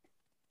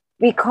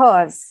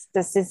 Because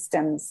the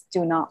systems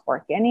do not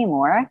work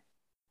anymore.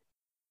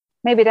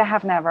 Maybe they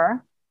have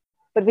never,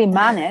 but we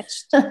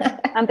managed,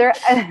 and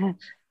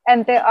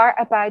they are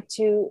about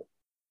to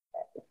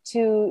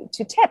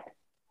tip.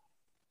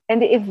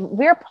 And if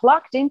we're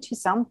plugged into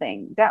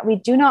something that we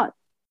do not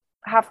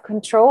have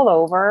control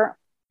over,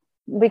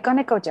 we're going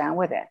to go down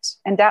with it.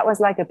 And that was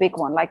like a big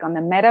one. Like on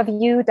the meta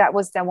view, that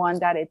was the one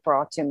that it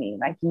brought to me.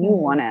 Like, you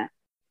want to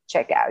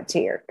check out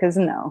here, because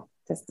no,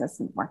 this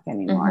doesn't work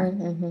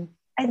anymore.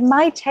 It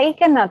might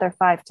take another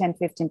 5, 10,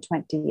 15,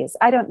 20 years.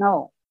 I don't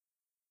know.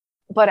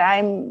 But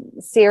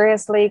I'm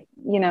seriously,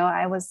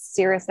 I was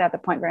serious at the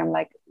point where I'm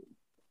like,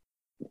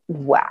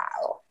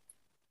 wow,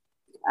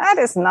 that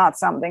is not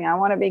something I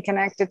want to be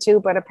connected to,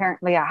 but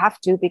apparently I have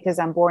to, because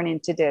I'm born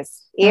into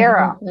this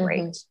era.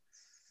 Right.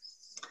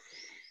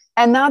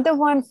 Another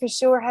one for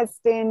sure has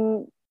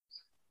been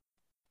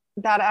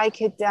that I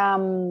could,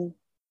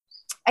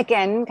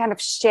 again, kind of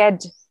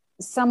shed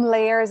some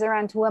layers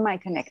around who am I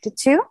connected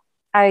to.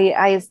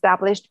 I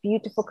established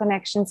beautiful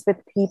connections with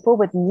people,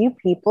 with new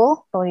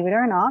people. Believe it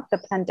or not, the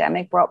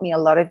pandemic brought me a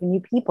lot of new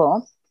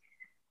people.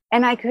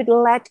 And I could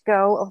let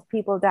go of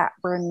people that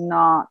were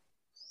not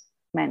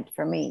meant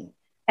for me.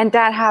 And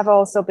that have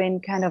also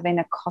been kind of in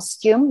a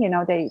costume.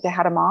 They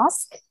had a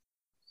mask,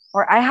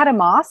 or I had a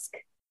mask,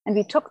 and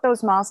we took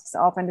those masks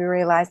off and we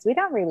realized we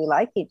don't really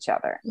like each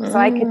other. So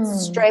I could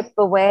strip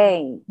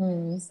away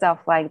stuff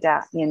like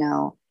that.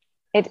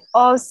 It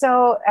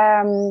also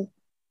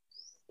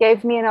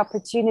gave me an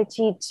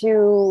opportunity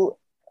to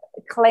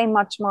claim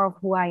much more of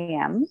who I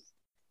am,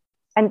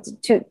 and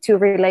to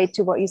relate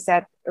to what you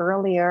said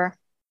earlier,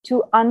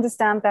 to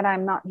understand that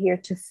I'm not here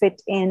to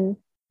fit in,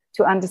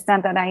 to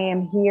understand that I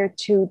am here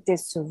to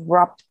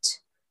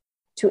disrupt,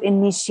 to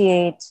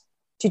initiate,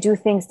 to do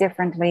things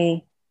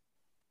differently.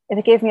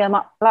 It gave me a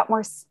lot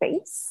more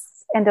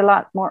space and a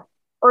lot more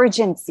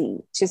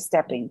urgency to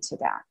step into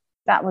that.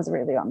 That was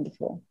really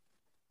wonderful.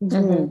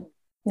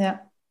 Yeah.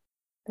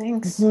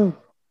 Thanks.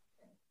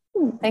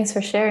 Thanks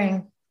for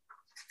sharing.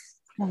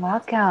 You're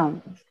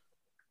welcome.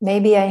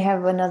 Maybe I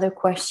have another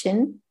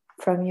question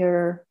from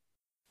your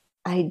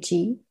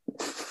IG.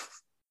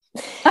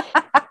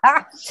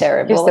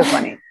 Terrible. You're so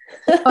funny.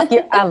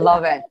 I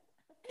love it.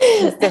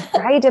 It's the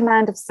right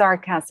amount of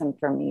sarcasm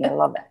for me. I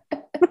love it.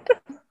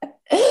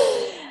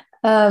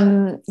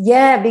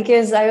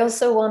 Because I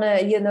also want to,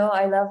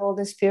 I love all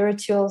the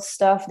spiritual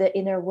stuff, the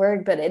inner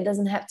work, but it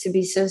doesn't have to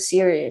be so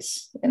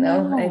serious.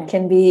 It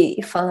can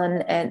be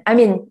fun. And I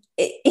mean,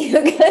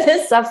 you're going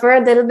to suffer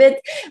a little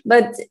bit,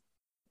 but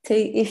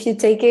if you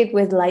take it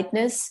with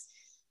lightness,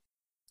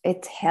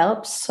 it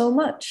helps so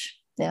much.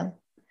 Yeah.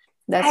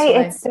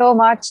 It so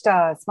much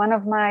does. One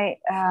of my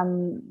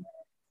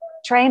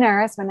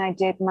trainers, when I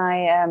did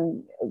my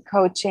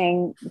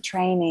coaching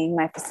training,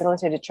 my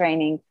facilitator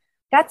training,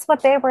 that's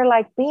what they were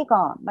like big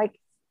on. Like,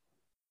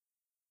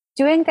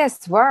 doing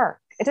this work,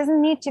 it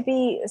doesn't need to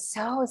be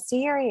so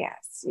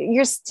serious.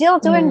 You're still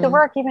doing the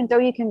work, even though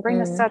you can bring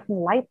a certain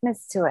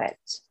lightness to it.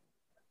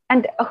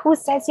 And who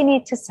says you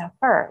need to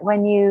suffer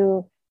when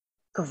you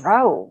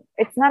grow?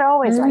 It's not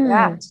always like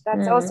that.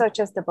 That's also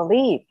just a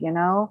belief,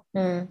 You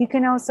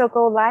can also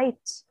go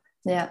light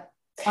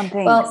on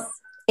things. Well,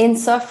 in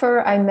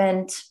suffer, I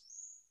meant,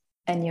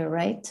 and you're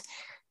right,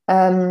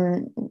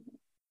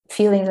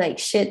 feeling like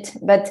shit.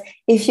 But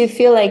if you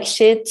feel like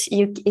shit,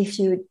 if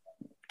you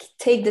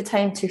take the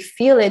time to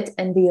feel it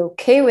and be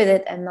okay with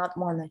it and not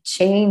want to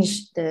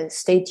change the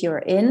state you're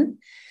in,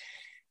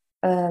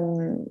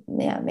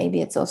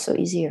 maybe it's also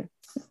easier.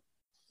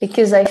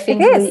 Because I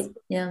think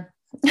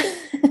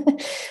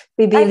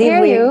we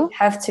believe we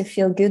have to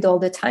feel good all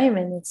the time,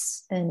 and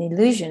it's an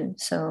illusion.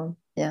 So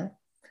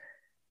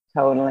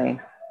totally.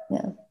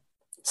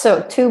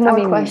 So 2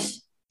 more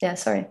questions.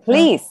 Sorry,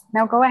 please.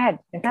 No, go ahead.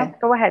 Okay. No,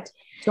 go ahead.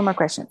 2 more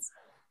questions.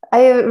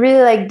 I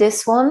really like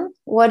this one.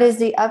 What is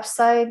the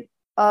upside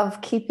of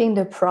keeping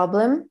the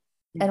problem,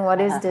 and what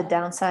is the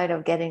downside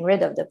of getting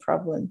rid of the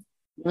problem?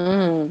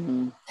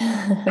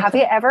 Have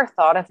you ever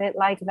thought of it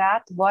like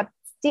that? What's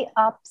the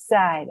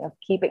upside of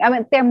keeping? I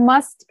mean, there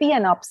must be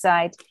an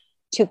upside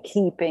to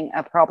keeping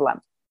a problem.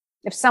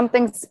 If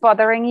something's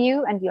bothering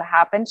you and you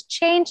haven't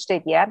changed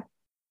it yet,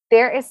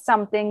 there is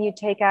something you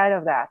take out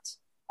of that.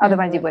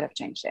 Otherwise, you would have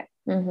changed it.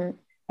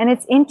 And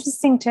it's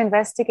interesting to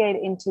investigate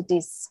into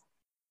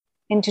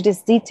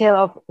this detail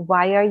of,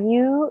 why are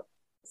you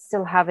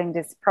still having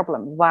this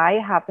problem? Why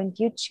haven't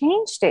you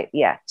changed it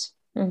yet?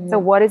 So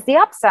what is the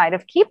upside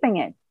of keeping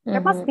it?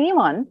 There must be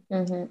one.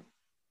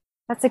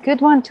 That's a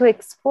good one to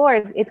explore.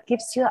 It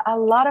gives you a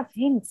lot of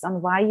hints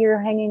on why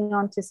you're hanging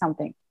on to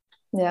something.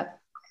 Yeah.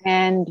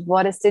 And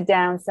what is the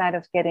downside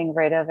of getting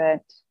rid of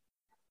it?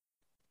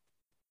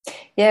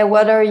 Yeah,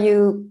 what are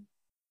you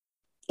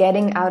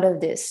getting out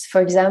of this?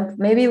 For example,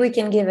 maybe we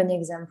can give an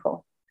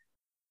example.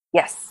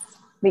 Yes,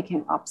 we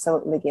can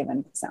absolutely give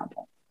an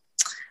example.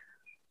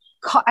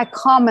 A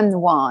common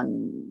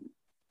one.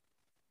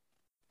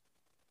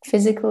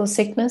 Physical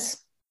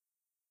sickness.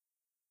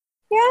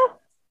 Yeah.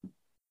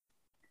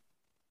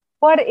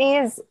 What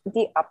is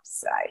the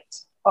upside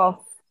of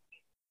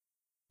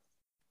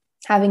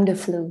having the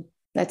flu?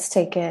 Let's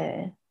take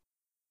a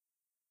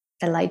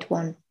light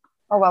one.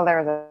 Oh, well,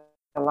 there's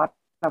a lot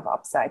of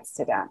upsides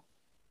to that.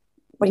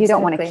 But you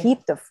don't want to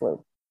keep the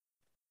flu.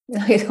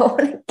 No, you don't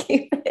want to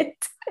keep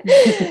it.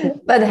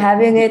 But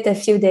having it a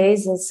few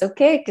days is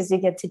okay because you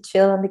get to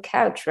chill on the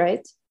couch,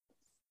 right?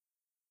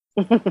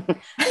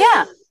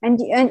 Yeah.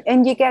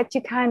 And you get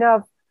to kind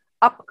of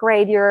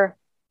upgrade your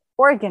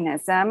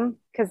organism,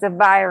 because the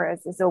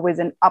virus is always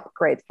an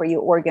upgrade for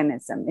your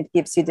organism. It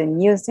gives you the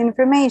newest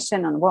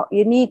information on what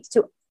you need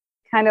to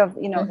kind of,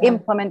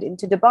 implement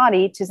into the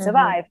body to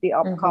survive the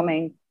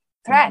upcoming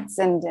threats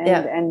and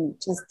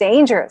just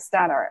dangers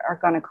that are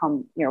going to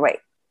come your way.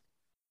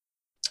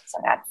 So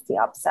that's the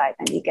upside.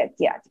 And you get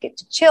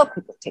to chill.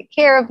 People take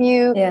care of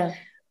you. Yeah.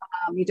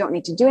 You don't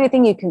need to do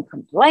anything. You can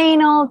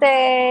complain all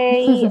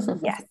day.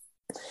 Yes.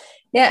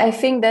 Yeah, I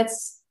think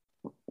that's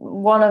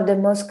one of the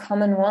most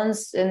common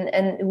ones,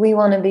 and we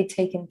want to be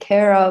taken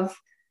care of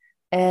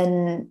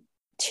and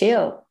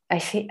chill. I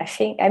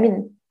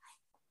mean,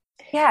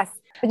 yes,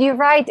 but you're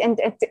right, and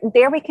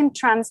there we can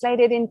translate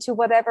it into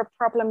whatever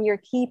problem you're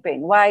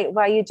keeping,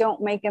 why you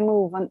don't make a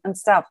move and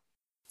stuff.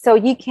 So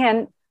you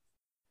can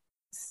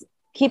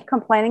keep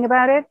complaining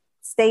about it,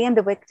 stay in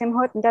the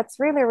victimhood, and that's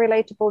really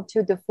relatable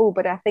to the flu.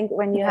 But I think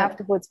when you have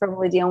the flu, it's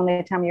probably the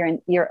only time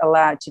you're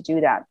allowed to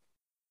do that.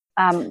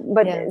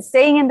 But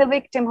staying in the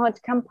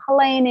victimhood,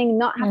 complaining,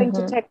 not having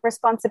to take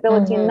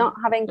responsibility, not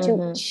having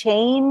to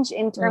change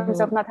in terms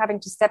of not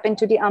having to step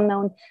into the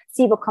unknown,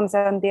 see what comes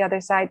out on the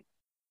other side,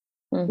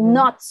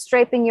 not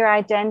stripping your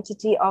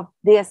identity of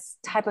this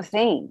type of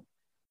thing,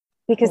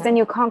 because then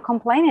you can't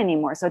complain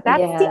anymore. So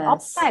that's the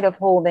upside of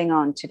holding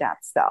on to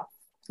that stuff.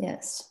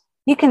 Yes.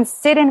 You can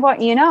sit in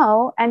what you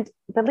know, and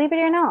believe it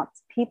or not,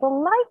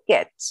 people like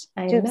it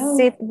to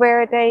sit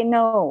where they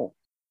know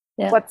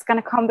what's going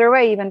to come their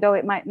way, even though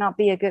it might not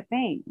be a good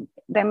thing.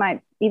 They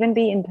might even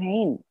be in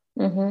pain.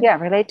 Yeah,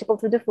 relatable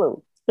to the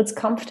flu. It's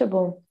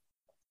comfortable.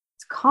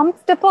 It's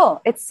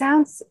comfortable. It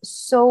sounds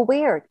so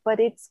weird,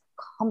 but it's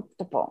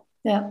comfortable.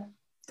 Yeah.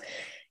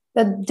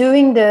 But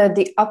doing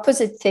the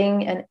opposite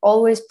thing and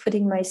always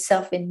putting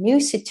myself in new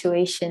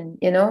situation,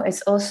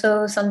 it's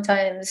also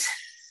sometimes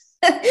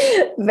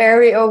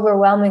very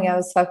overwhelming. I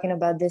was talking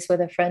about this with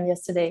a friend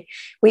yesterday.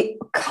 We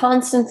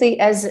constantly,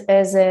 as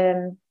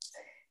an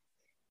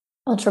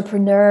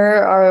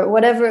entrepreneur or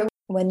whatever,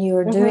 when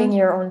you're doing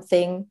your own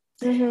thing,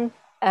 you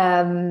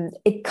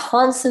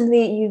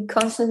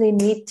constantly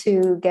need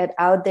to get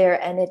out there,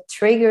 and it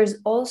triggers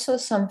also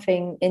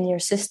something in your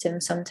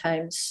system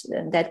sometimes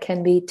that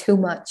can be too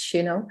much,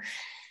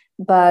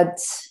 but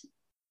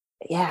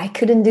I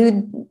couldn't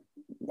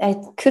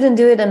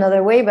do it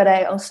another way. But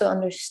I also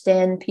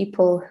understand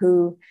people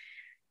who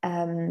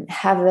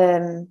have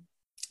a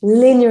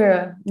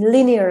linear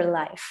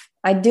life.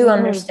 I do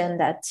understand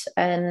that,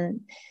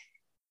 and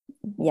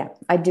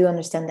I do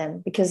understand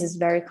them, because it's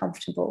very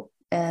comfortable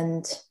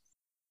and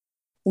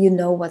you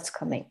know what's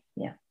coming.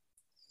 Yeah,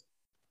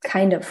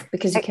 kind of,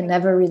 because you can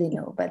never really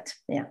know, but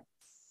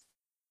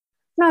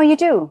no, you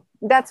do.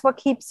 That's what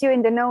keeps you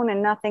in the known,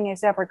 and nothing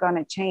is ever going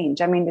to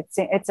change. I mean,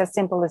 it's as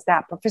simple as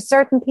that. But for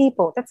certain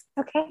people, that's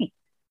okay.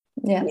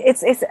 Yeah,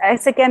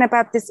 it's again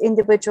about this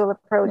individual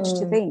approach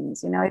to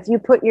things. If you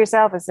put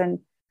yourself as an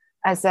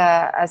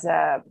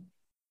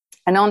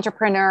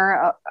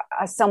entrepreneur,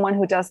 as someone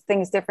who does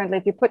things differently,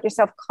 if you put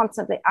yourself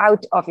constantly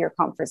out of your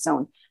comfort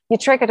zone, you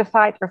trigger the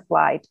fight or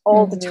flight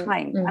all the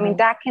time. I mean,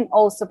 that can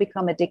also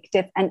become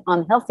addictive and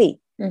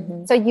unhealthy.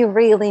 So you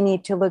really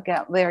need to look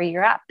at where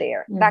you're at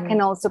there. That can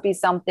also be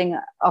something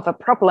of a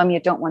problem you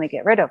don't want to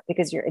get rid of,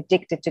 because you're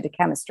addicted to the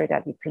chemistry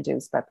that you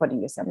produce by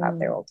putting yourself out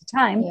there all the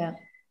time.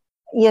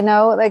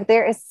 Like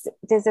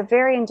there's a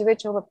very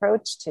individual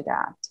approach to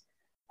that.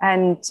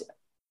 And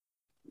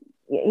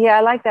I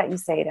like that you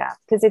say that,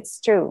 because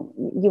it's true.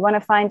 You want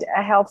to find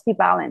a healthy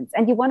balance,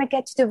 and you want to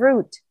get to the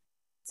root.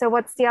 So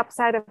what's the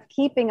upside of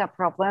keeping a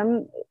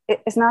problem?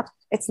 It's not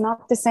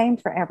the same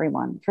for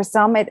everyone. For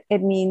some, it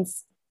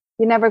means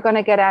you're never going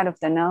to get out of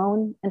the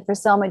known. And for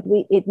some,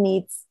 it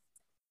means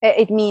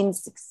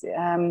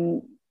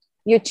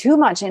you're too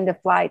much in the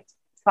fight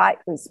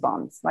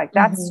response. Like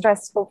that's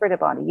stressful for the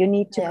body. You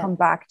need to come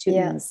back to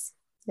ease.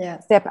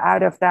 Step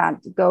out of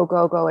that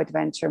go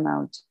adventure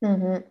mode,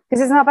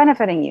 because it's not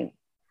benefiting you.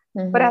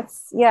 But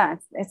that's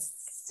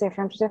it's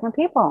different for different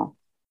people.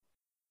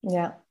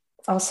 Yeah,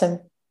 awesome.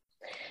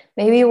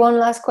 Maybe one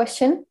last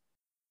question.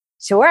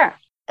 Sure.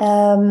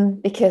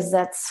 Because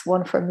that's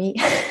one for me.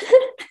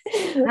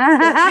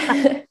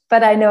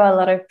 But I know a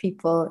lot of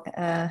people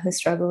who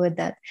struggle with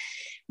that.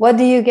 What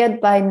do you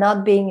get by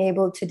not being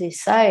able to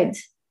decide?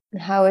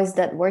 How is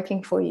that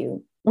working for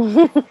you?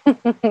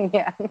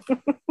 Yeah.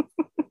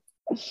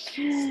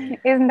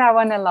 Isn't that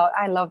one a lot?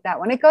 I love that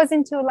one. It goes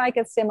into like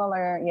a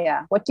similar,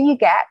 what do you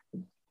get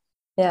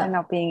by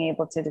not being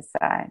able to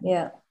decide?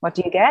 Yeah. What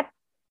do you get?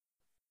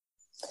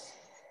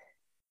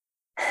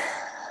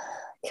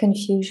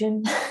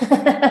 Confusion.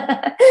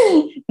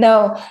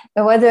 No.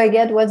 And what do I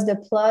get? What's the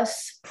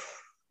plus?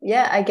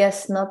 Yeah, I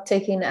guess not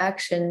taking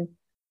action.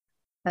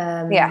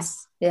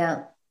 Yes.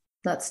 Yeah.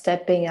 Not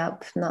stepping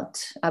up,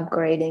 not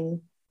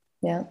upgrading.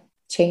 Yeah.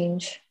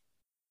 Change.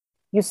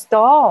 You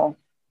stall.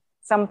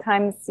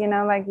 Sometimes,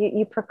 like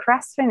you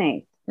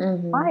procrastinate.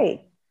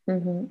 Why?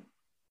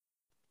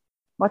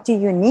 What do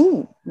you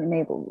need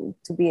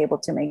to be able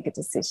to make a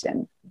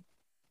decision?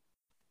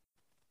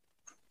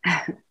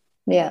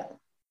 Yeah.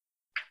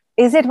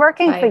 Is it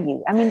working for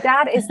you? I mean,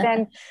 that is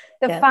then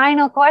the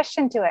final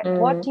question to it.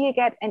 What do you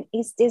get? And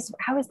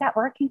how is that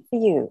working for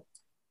you?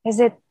 Does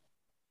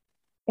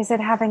it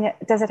have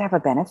a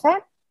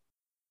benefit?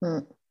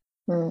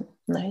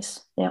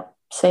 Nice. Yeah.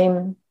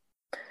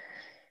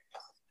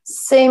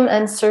 Same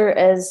answer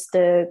as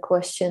the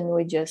question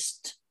we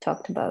just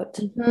talked about.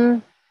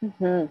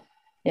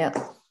 Yeah.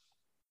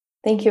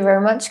 Thank you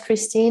very much,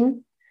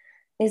 Christine.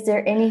 Is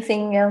there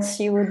anything else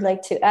you would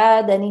like to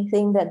add?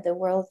 Anything that the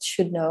world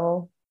should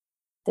know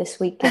this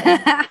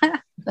weekend?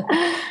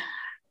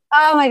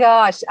 Oh my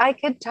gosh, I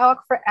could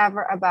talk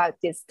forever about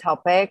this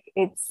topic.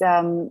 It's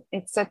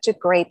such a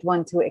great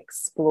one to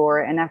explore,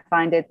 and I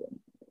find it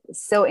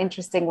so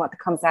interesting what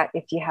comes out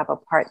if you have a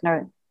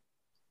partner.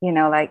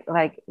 Like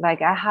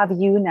I have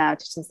you now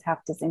to just have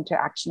this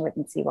interaction with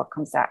and see what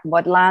comes out,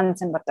 what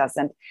lands and what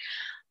doesn't.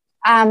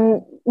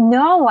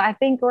 No, I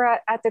think we're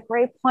at a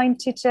great point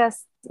to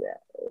just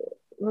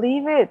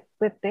leave it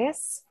with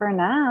this for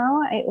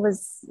now. It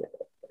was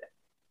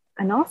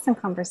an awesome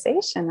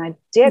conversation. I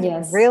did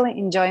really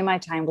enjoy my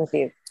time with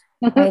you.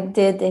 I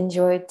did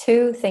enjoy it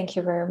too. Thank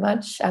you very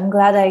much. I'm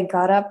glad I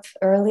got up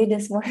early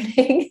this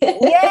morning.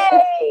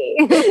 Yay!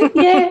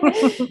 Yeah.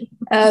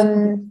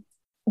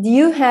 Do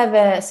you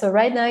have so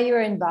right now you're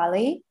in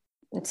Bali.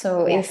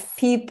 So if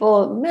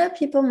people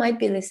might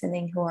be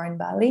listening who are in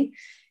Bali,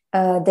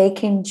 they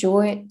can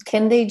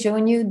they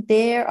join you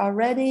there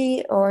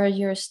already, or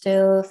you're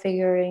still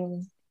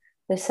figuring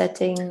the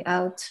setting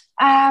out?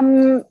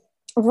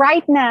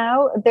 Right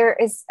now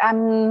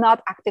I'm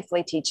not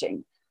actively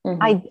teaching.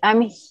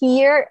 I'm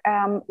here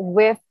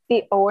with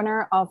the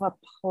owner of a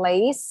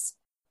place,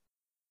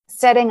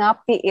 setting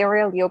up the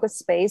aerial yoga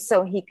space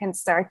so he can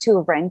start to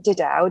rent it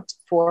out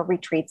for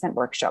retreats and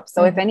workshops.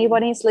 So if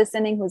anybody's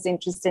listening who's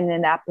interested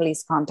in that,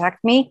 please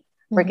contact me.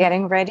 We're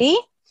getting ready.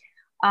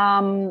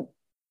 The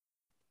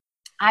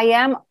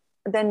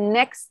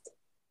next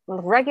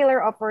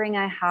regular offering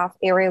I have,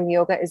 aerial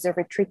yoga, is a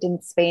retreat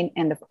in Spain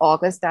end of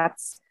August.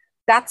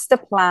 That's the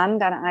plan,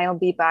 that I'll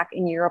be back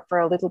in Europe for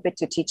a little bit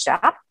to teach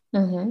that.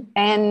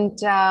 And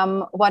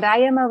what I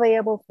am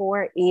available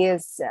for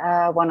is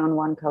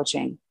one-on-one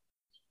coaching.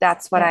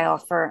 That's what I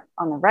offer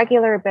on a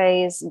regular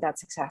basis.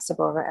 That's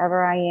accessible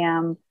wherever I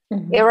am.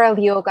 Aerial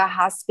yoga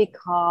has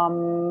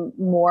become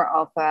more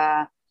of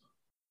a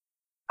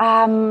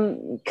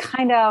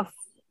kind of,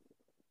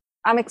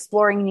 I'm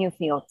exploring new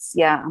fields.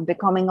 Yeah, I'm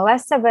becoming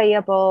less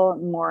available,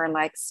 more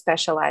like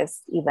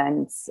specialized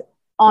events,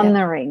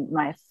 honoring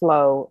my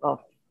flow of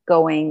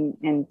going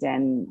and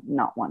then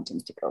not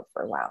wanting to go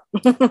for a while.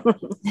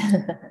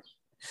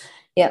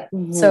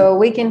 So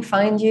we can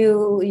find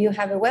you. You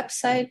have a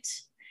website?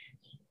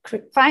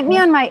 Find me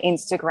on my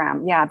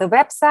Instagram. Yeah, the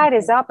website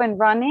is up and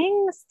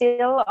running,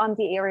 still on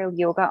the aerial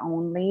yoga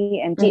only.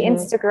 And the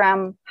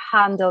Instagram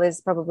handle is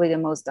probably the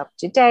most up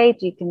to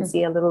date. You can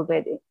see a little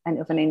bit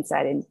of an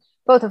insight in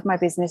both of my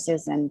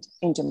businesses and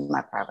into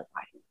my private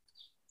life.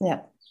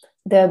 Yeah.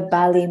 The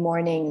Bali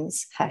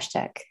Mornings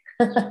hashtag.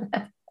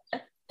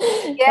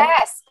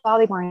 Yes,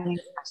 Bali Mornings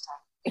hashtag.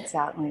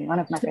 Exactly. One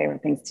of my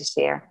favorite things to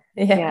share.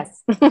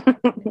 Yes.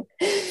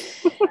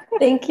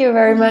 Thank you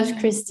very much,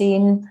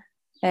 Christine.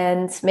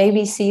 And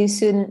maybe see you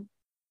soon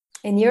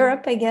in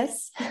Europe, I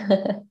guess,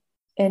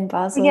 in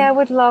Basel. Yeah, I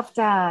would love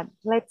that.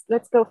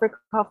 Let's go for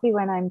coffee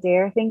when I'm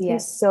there. Thank you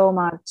so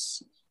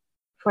much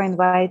for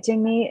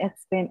inviting me.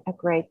 It's been a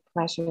great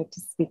pleasure to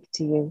speak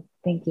to you.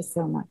 Thank you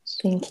so much.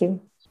 Thank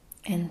you.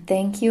 And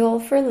thank you all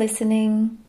for listening.